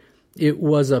walk. It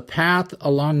was a path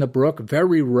along the brook,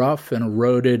 very rough and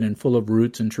eroded and full of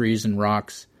roots and trees and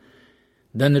rocks.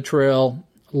 Then the trail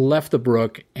left the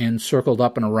brook and circled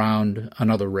up and around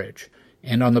another ridge.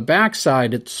 And on the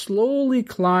backside, it slowly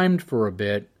climbed for a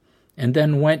bit and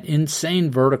then went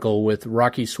insane vertical with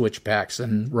rocky switchbacks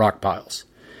and rock piles.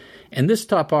 And this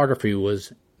topography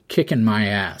was kicking my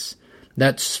ass.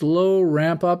 That slow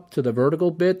ramp up to the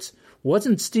vertical bits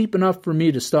wasn't steep enough for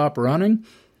me to stop running.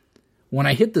 When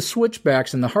I hit the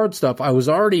switchbacks and the hard stuff, I was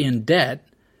already in debt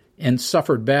and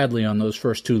suffered badly on those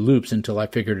first two loops until I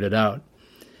figured it out.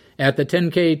 At the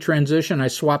 10K transition, I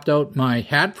swapped out my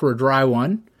hat for a dry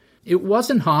one. It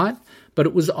wasn't hot, but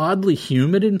it was oddly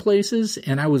humid in places,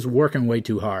 and I was working way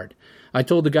too hard. I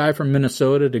told the guy from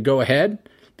Minnesota to go ahead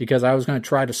because I was going to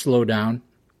try to slow down,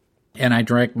 and I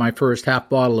drank my first half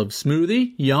bottle of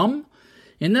smoothie, yum,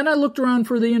 and then I looked around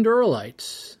for the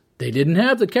Endurolites. They didn't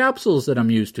have the capsules that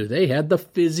I'm used to. They had the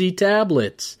fizzy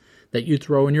tablets that you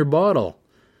throw in your bottle.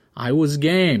 I was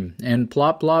game, and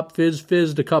plop, plop,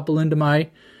 fizzed a couple into my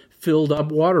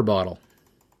filled-up water bottle.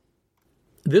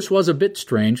 This was a bit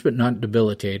strange, but not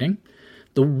debilitating.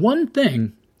 The one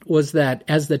thing was that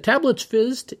as the tablets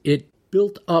fizzed, it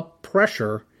built up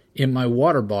pressure in my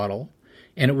water bottle,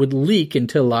 and it would leak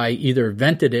until I either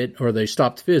vented it or they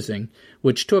stopped fizzing,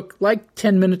 which took like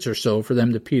 10 minutes or so for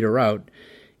them to peter out.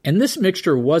 And this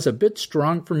mixture was a bit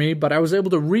strong for me, but I was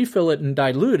able to refill it and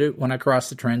dilute it when I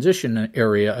crossed the transition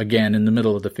area again in the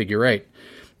middle of the figure eight.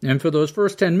 And for those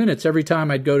first 10 minutes, every time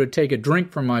I'd go to take a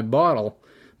drink from my bottle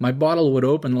would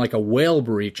open like a whale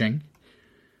breaching.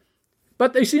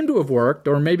 But they seemed to have worked,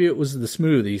 or maybe it was the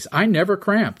smoothies. I never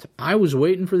cramped. I was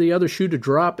waiting for the other shoe to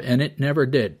drop, and it never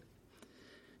did.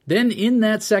 Then in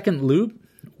that second loop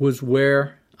was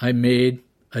where I made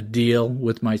a deal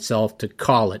with myself to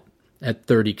call it at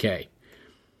 30K.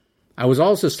 I was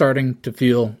also starting to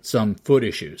feel some foot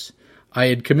issues. I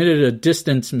had committed a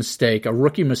distance mistake, a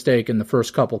rookie mistake in the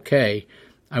first couple K.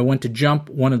 I went to jump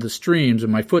one of the streams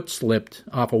and my foot slipped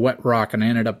off a wet rock and I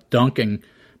ended up dunking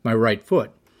my right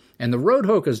foot. And the road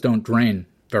hokas don't drain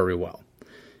very well.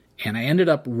 And I ended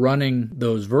up running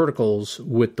those verticals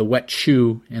with the wet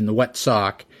shoe and the wet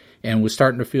sock and was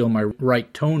starting to feel my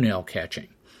right toenail catching.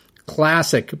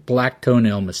 Classic black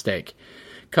toenail mistake.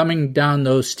 Coming down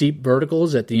those steep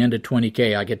verticals at the end of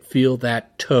 20K, I could feel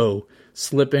that toe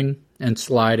slipping and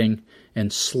sliding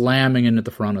and slamming into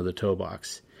the front of the toe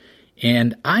box.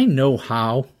 And I know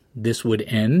how this would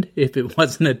end if it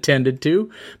wasn't attended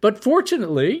to, but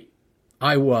fortunately,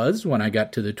 I was when I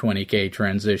got to the 20K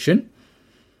transition.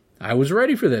 I was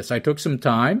ready for this. I took some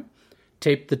time,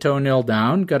 taped the toenail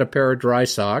down, got a pair of dry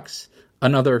socks,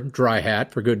 another dry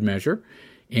hat for good measure,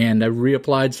 and I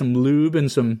reapplied some lube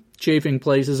and some chafing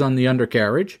places on the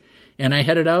undercarriage, and I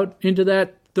headed out into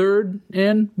that third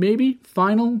and maybe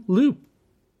final loop.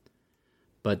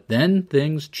 But then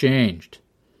things changed.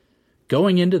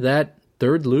 Going into that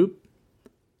third loop,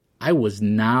 I was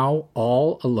now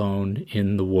all alone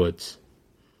in the woods.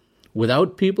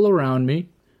 Without people around me,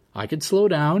 I could slow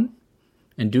down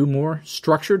and do more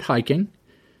structured hiking.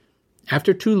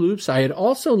 After 2 loops, I had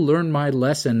also learned my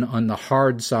lesson on the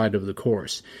hard side of the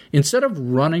course. Instead of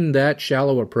running that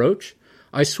shallow approach,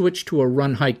 I switched to a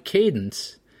run-hike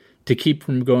cadence to keep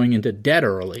from going into dead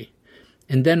early.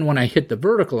 And then when I hit the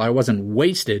vertical, I wasn't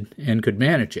wasted and could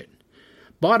manage it.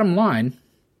 Bottom line,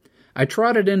 I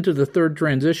trotted into the third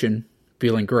transition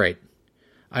feeling great.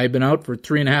 I had been out for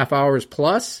 3.5 hours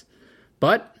plus,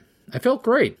 but I felt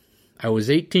great. I was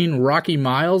 18 rocky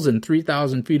miles and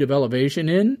 3,000 feet of elevation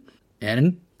in,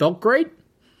 and felt great.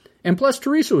 And plus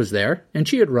Teresa was there, and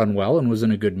she had run well and was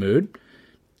in a good mood.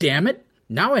 Damn it,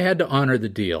 now I had to honor the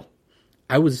deal.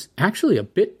 I was actually a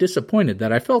bit disappointed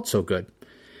that I felt so good.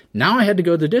 Now I had to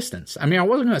go the distance. I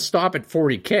wasn't going to stop at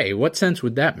 40K. What sense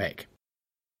would that make?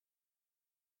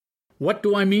 What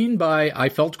do I mean by I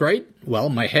felt great? Well,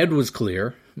 my head was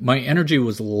clear. My energy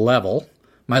was level.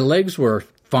 My legs were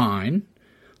fine.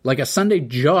 Like a Sunday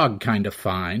jog kind of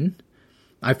fine.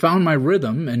 I found my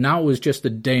rhythm, and now it was just a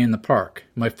day in the park.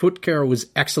 My foot care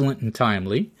was excellent and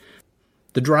timely.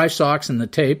 The dry socks and the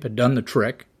tape had done the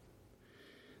trick.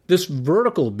 This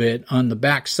vertical bit on the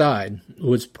back side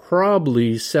was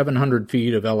probably 700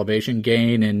 feet of elevation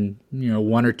gain in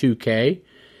 1 or 2K,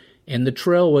 and the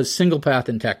trail was single path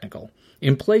and technical.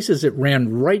 In places it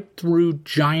ran right through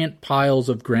giant piles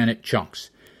of granite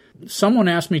chunks. Someone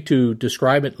asked me to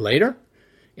describe it later,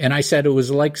 and I said it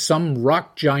was like some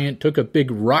rock giant took a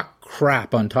big rock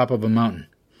crap on top of a mountain.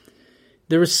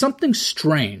 There is something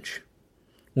strange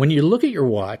when you look at your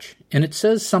watch and it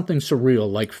says something surreal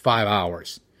like 5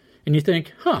 hours. And you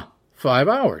think, 5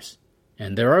 hours.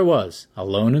 And there I was,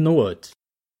 alone in the woods.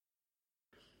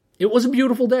 It was a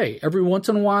beautiful day. Every once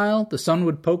in a while, the sun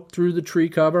would poke through the tree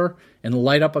cover and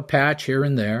light up a patch here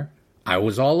and there. I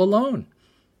was all alone.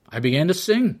 I began to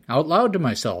sing out loud to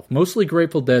myself, mostly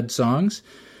Grateful Dead songs,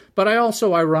 but I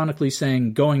also ironically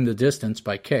sang Going the Distance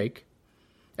by Cake.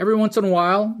 Every once in a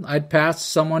while, I'd pass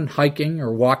someone hiking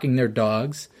or walking their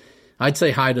dogs. I'd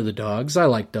say hi to the dogs. I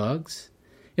like dogs.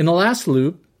 In the last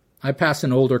loop, I passed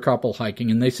an older couple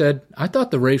hiking, and they said, I thought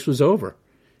the race was over,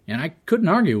 and I couldn't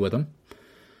argue with them.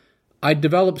 I'd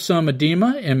developed some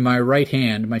edema in my right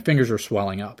hand. My fingers are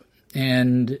swelling up,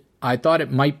 and I thought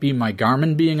it might be my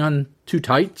Garmin being on too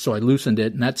tight, so I loosened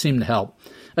it, and that seemed to help.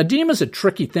 Edema is a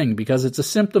tricky thing because it's a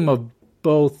symptom of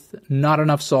both not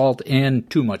enough salt and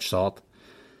too much salt.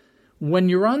 When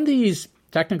you're on these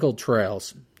technical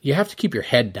trails, you have to keep your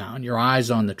head down, your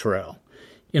eyes on the trail.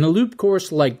 In a loop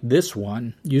course like this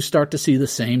one, you start to see the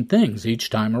same things each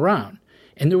time around.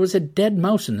 And there was a dead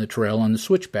mouse in the trail on the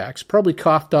switchbacks, probably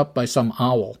coughed up by some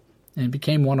owl, and it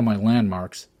became one of my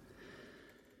landmarks.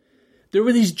 There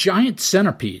were these giant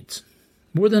centipedes,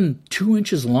 more than 2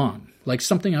 inches long, like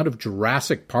something out of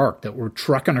Jurassic Park, that were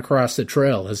trucking across the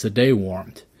trail as the day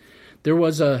warmed. There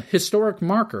was a historic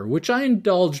marker, which I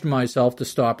indulged myself to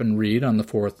stop and read on the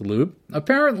 4th loop.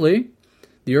 Apparently,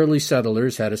 the early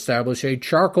settlers had established a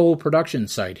charcoal production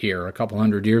site here a couple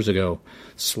 100 years ago.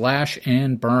 Slash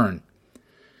and burn.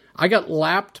 I got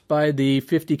lapped by the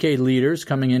 50K leaders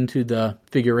coming into the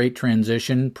figure 8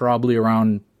 transition, probably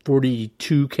around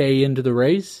 42K into the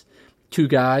race. 2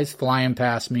 guys flying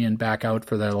past me and back out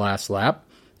for their last lap,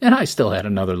 and I still had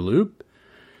another loop.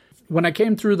 When I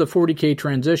came through the 40K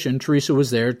transition, Teresa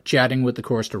was there chatting with the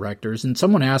course directors, and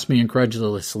someone asked me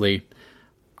incredulously,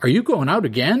 "Are you going out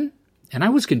again?" And I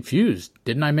was confused.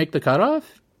 Didn't I make the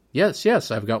cutoff?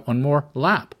 Yes, I've got one more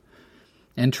lap.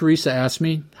 And Teresa asked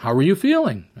me, "How are you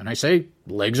feeling?" And I say,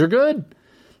 "Legs are good."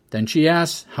 Then she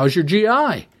asks, "How's your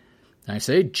GI?" And I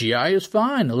say, "GI is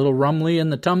fine, a little rumbly in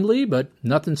the tumbly, but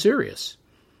nothing serious."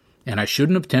 And I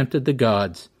shouldn't have tempted the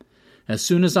gods. As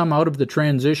soon as I'm out of the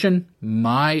transition,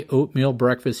 my oatmeal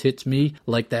breakfast hits me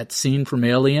like that scene from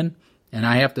Alien, and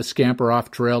I have to scamper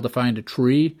off trail to find a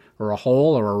tree or a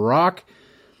hole or a rock.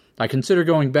 I consider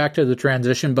going back to the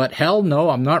transition, but hell no,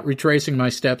 I'm not retracing my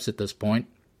steps at this point.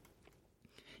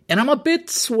 And I'm a bit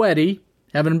sweaty,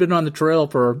 having been on the trail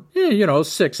for,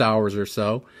 6 hours or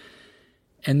so.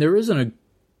 And there isn't a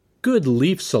good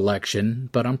leaf selection,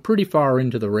 but I'm pretty far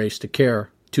into the race to care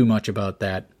too much about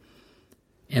that.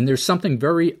 And there's something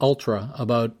very ultra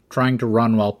about trying to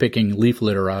run while picking leaf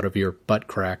litter out of your butt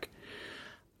crack.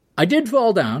 I did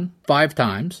fall down 5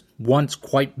 times, once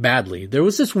quite badly. There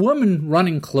was this woman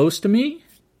running close to me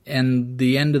and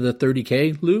the end of the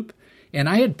 30K loop, and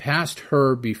I had passed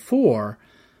her before,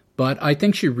 but I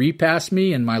think she repassed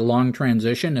me in my long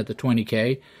transition at the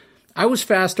 20K. I was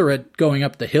faster at going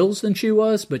up the hills than she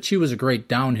was, but she was a great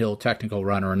downhill technical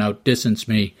runner and outdistanced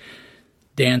me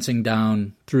dancing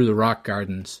down through the rock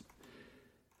gardens.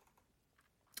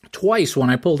 Twice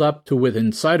when I pulled up to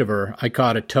within sight of her, I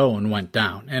caught a toe and went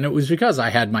down. And it was because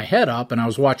I had my head up and I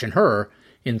was watching her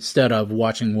instead of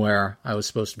watching where I was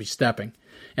supposed to be stepping.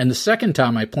 And the second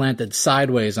time I planted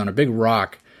sideways on a big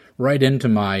rock right into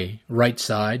my right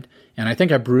side, and I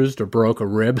think I bruised or broke a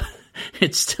rib.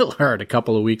 It still hurt a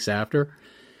couple of weeks after.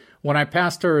 When I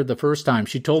passed her the first time,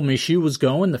 she told me she was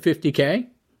going the 50K,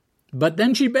 but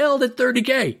then she bailed at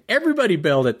 30K. Everybody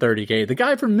bailed at 30K. The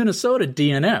guy from Minnesota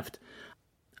DNF'd.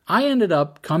 I ended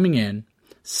up coming in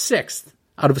 6th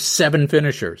out of 7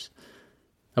 finishers.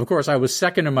 Of course, I was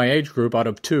second in my age group out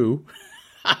of 2.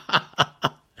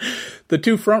 The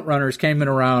 2 front runners came in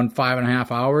around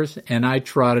 5.5 hours, and I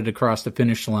trotted across the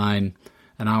finish line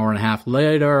an hour and a half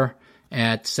later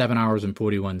at 7 hours and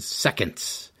 41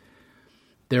 seconds.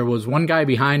 There was one guy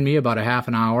behind me about a half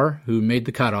an hour who made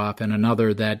the cutoff and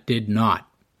another that did not.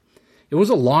 It was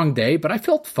a long day, but I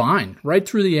felt fine right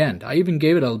through the end. I even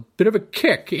gave it a bit of a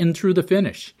kick in through the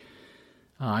finish.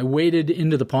 I waded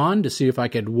into the pond to see if I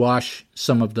could wash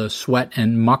some of the sweat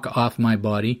and muck off my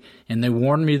body, and they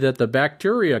warned me that the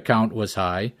bacteria count was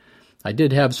high. I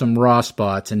did have some raw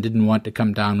spots and didn't want to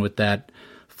come down with that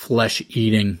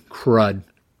flesh-eating crud.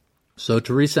 So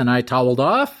Teresa and I toweled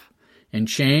off and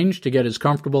changed to get as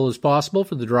comfortable as possible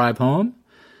for the drive home.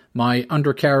 My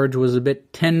undercarriage was a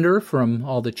bit tender from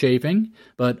all the chafing,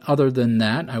 but other than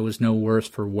that, I was no worse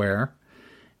for wear.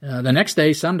 The next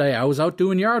day, Sunday, I was out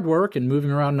doing yard work and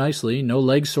moving around nicely, no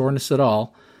leg soreness at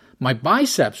all. My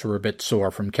biceps were a bit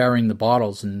sore from carrying the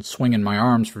bottles and swinging my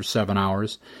arms for 7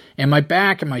 hours, and my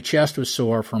back and my chest was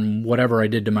sore from whatever I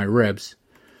did to my ribs.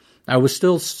 I was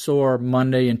still sore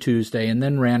Monday and Tuesday, and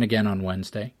then ran again on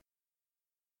Wednesday.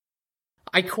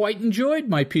 I quite enjoyed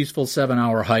my peaceful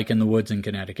 7-hour hike in the woods in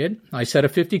Connecticut. I set a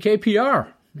 50K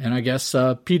PR, and I guess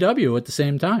PW at the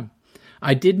same time.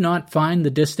 I did not find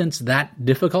the distance that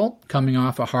difficult coming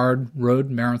off a hard road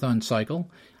marathon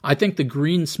cycle. I think the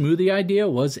green smoothie idea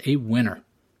was a winner.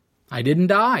 I didn't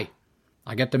die.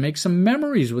 I got to make some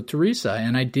memories with Teresa,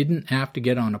 and I didn't have to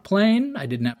get on a plane. I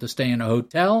didn't have to stay in a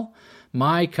hotel.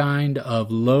 My kind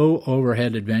of low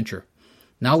overhead adventure.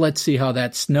 Now let's see how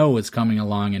that snow is coming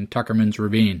along in Tuckerman's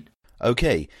Ravine.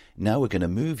 Okay, now we're going to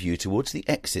move you towards the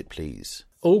exit, please.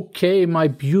 Okay, my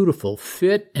beautiful,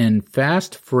 fit, and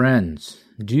fast friends.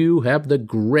 Do you have the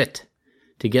grit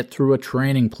to get through a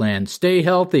training plan, stay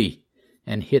healthy,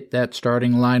 and hit that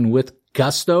starting line with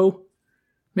gusto?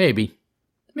 Maybe.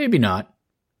 Maybe not.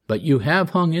 But you have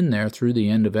hung in there through the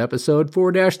end of episode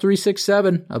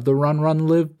 4-367 of the Run, Run,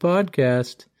 Live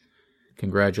podcast.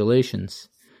 Congratulations.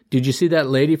 Did you see that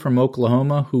lady from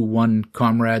Oklahoma who won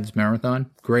Comrades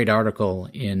Marathon? Great article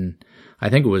in, I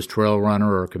think it was Trail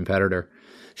Runner or Competitor.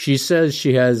 She says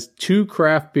she has 2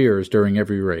 craft beers during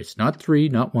every race. Not 3,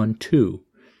 not 1, 2.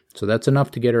 So that's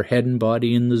enough to get her head and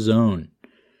body in the zone.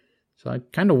 So I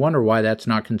kind of wonder why that's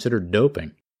not considered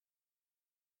doping.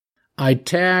 I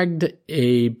tagged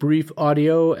a brief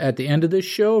audio at the end of this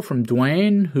show from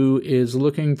Dwayne, who is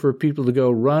looking for people to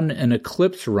go run an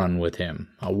eclipse run with him,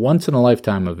 a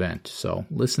once-in-a-lifetime event. So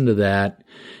listen to that.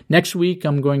 Next week,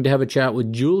 I'm going to have a chat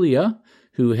with Julia,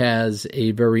 who has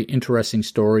a very interesting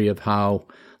story of how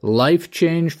life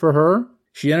changed for her.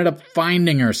 She ended up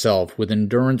finding herself with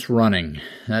endurance running,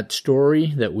 that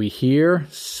story that we hear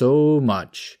so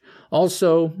much.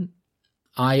 Also,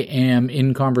 I am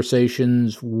in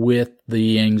conversations with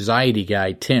the anxiety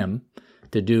guy, Tim,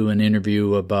 to do an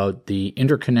interview about the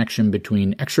interconnection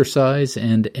between exercise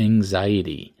and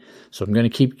anxiety. So I'm going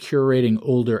to keep curating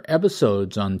older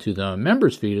episodes onto the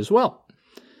members feed as well.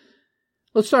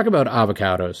 Let's talk about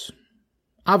avocados.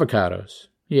 Avocados.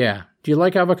 Yeah. Do you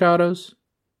like avocados?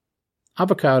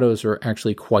 Avocados are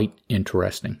actually quite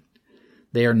interesting.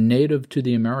 They are native to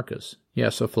the Americas.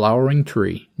 Yes, a flowering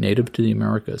tree, native to the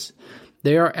Americas.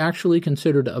 They are actually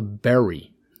considered a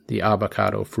berry, the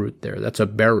avocado fruit there. That's a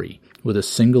berry with a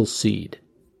single seed.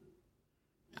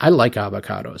 I like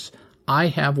avocados. I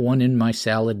have one in my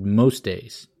salad most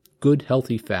days. Good,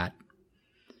 healthy fat.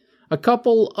 A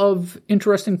couple of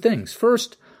interesting things.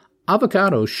 First,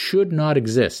 avocados should not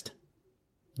exist.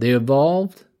 They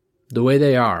evolved the way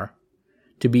they are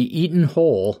to be eaten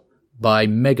whole by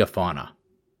megafauna.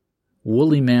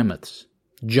 Woolly mammoths,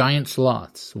 giant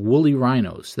sloths, woolly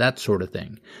rhinos, that sort of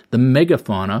thing. The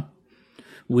megafauna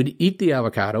would eat the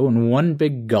avocado in one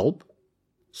big gulp,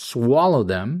 swallow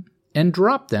them, and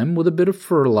drop them with a bit of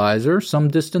fertilizer some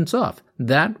distance off.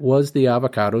 That was the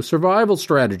avocado survival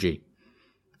strategy.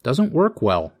 Doesn't work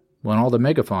well when all the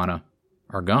megafauna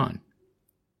are gone.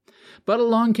 But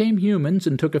along came humans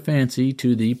and took a fancy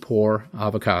to the poor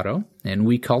avocado, and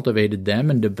we cultivated them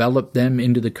and developed them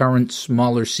into the current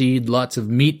smaller seed, lots of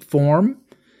meat form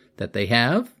that they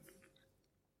have.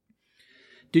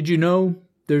 Did you know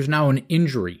there's now an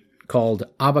injury called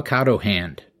avocado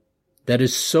hand that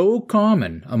is so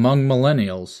common among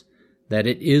millennials that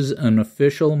it is an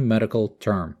official medical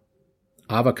term?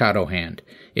 Avocado hand.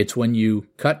 It's when you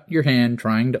cut your hand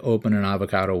trying to open an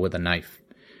avocado with a knife.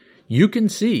 You can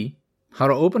see how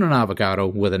to open an avocado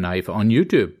with a knife on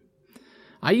YouTube.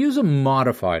 I use a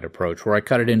modified approach where I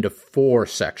cut it into 4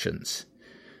 sections.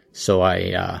 So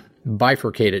I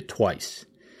bifurcate it twice,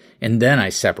 and then I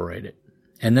separate it.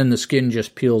 And then the skin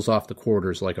just peels off the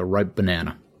quarters like a ripe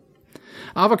banana.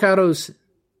 Avocados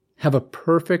have a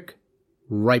perfect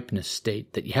ripeness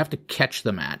state that you have to catch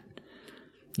them at.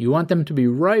 You want them to be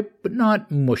ripe, but not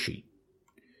mushy.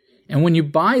 And when you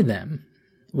buy them,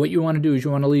 what you want to do is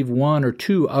you want to leave 1 or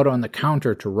 2 out on the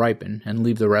counter to ripen and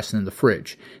leave the rest in the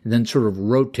fridge. And then sort of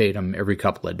rotate them every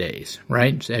couple of days,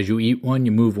 right? So as you eat one,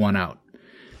 you move one out.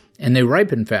 And they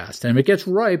ripen fast. And if it gets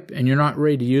ripe and you're not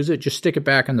ready to use it, just stick it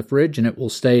back in the fridge and it will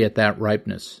stay at that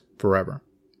ripeness forever.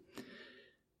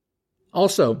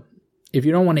 Also, if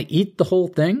you don't want to eat the whole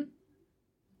thing,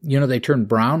 they turn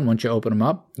brown once you open them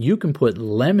up, you can put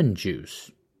lemon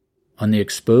juice on the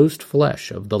exposed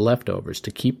flesh of the leftovers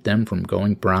to keep them from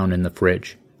going brown in the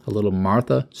fridge. A little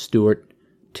Martha Stewart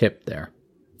tip there.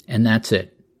 And that's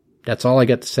it. That's all I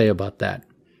got to say about that.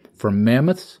 From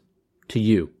mammoths to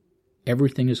you,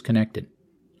 everything is connected.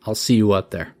 I'll see you out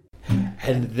there.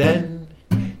 And then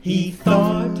he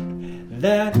thought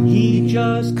that he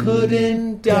just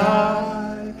couldn't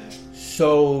die.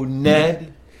 So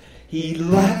Ned, he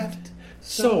laughed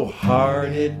so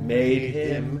hard it made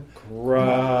him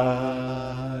cry.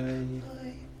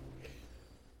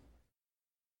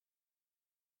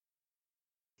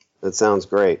 That sounds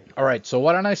great. All right, so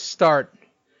why don't I start,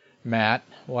 Matt?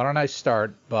 Why don't I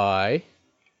start by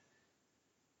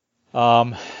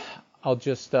I'll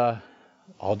just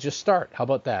start. How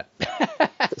about that?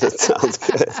 That sounds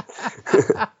good.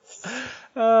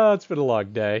 Oh, it's been a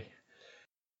long day.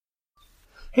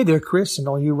 Hey there, Chris, and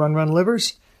all you Run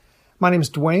livers. My name is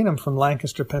Dwayne. I'm from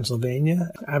Lancaster,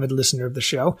 Pennsylvania, avid listener of the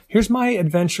show. Here's my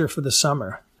adventure for the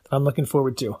summer that I'm looking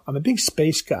forward to. I'm a big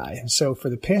space guy, and so for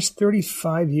the past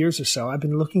 35 years or so, I've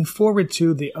been looking forward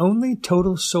to the only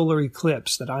total solar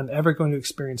eclipse that I'm ever going to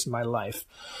experience in my life.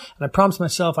 And I promised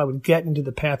myself I would get into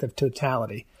the path of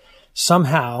totality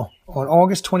somehow on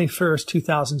August 21st,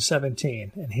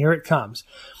 2017, and here it comes.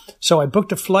 So I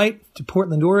booked a flight to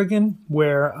Portland, Oregon,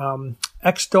 where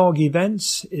X-Dog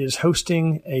Events is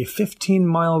hosting a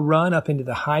 15-mile run up into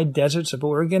the high deserts of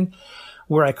Oregon,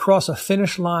 where I cross a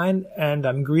finish line and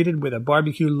I'm greeted with a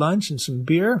barbecue lunch and some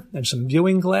beer and some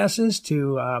viewing glasses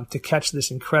to catch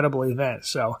this incredible event.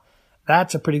 So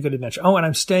that's a pretty good adventure. Oh, and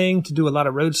I'm staying to do a lot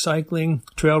of road cycling,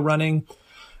 trail running,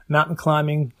 mountain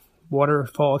climbing,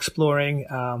 waterfall exploring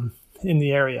in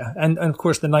the area. And of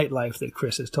course, the nightlife that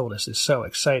Chris has told us is so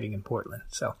exciting in Portland.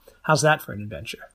 So how's that for an adventure?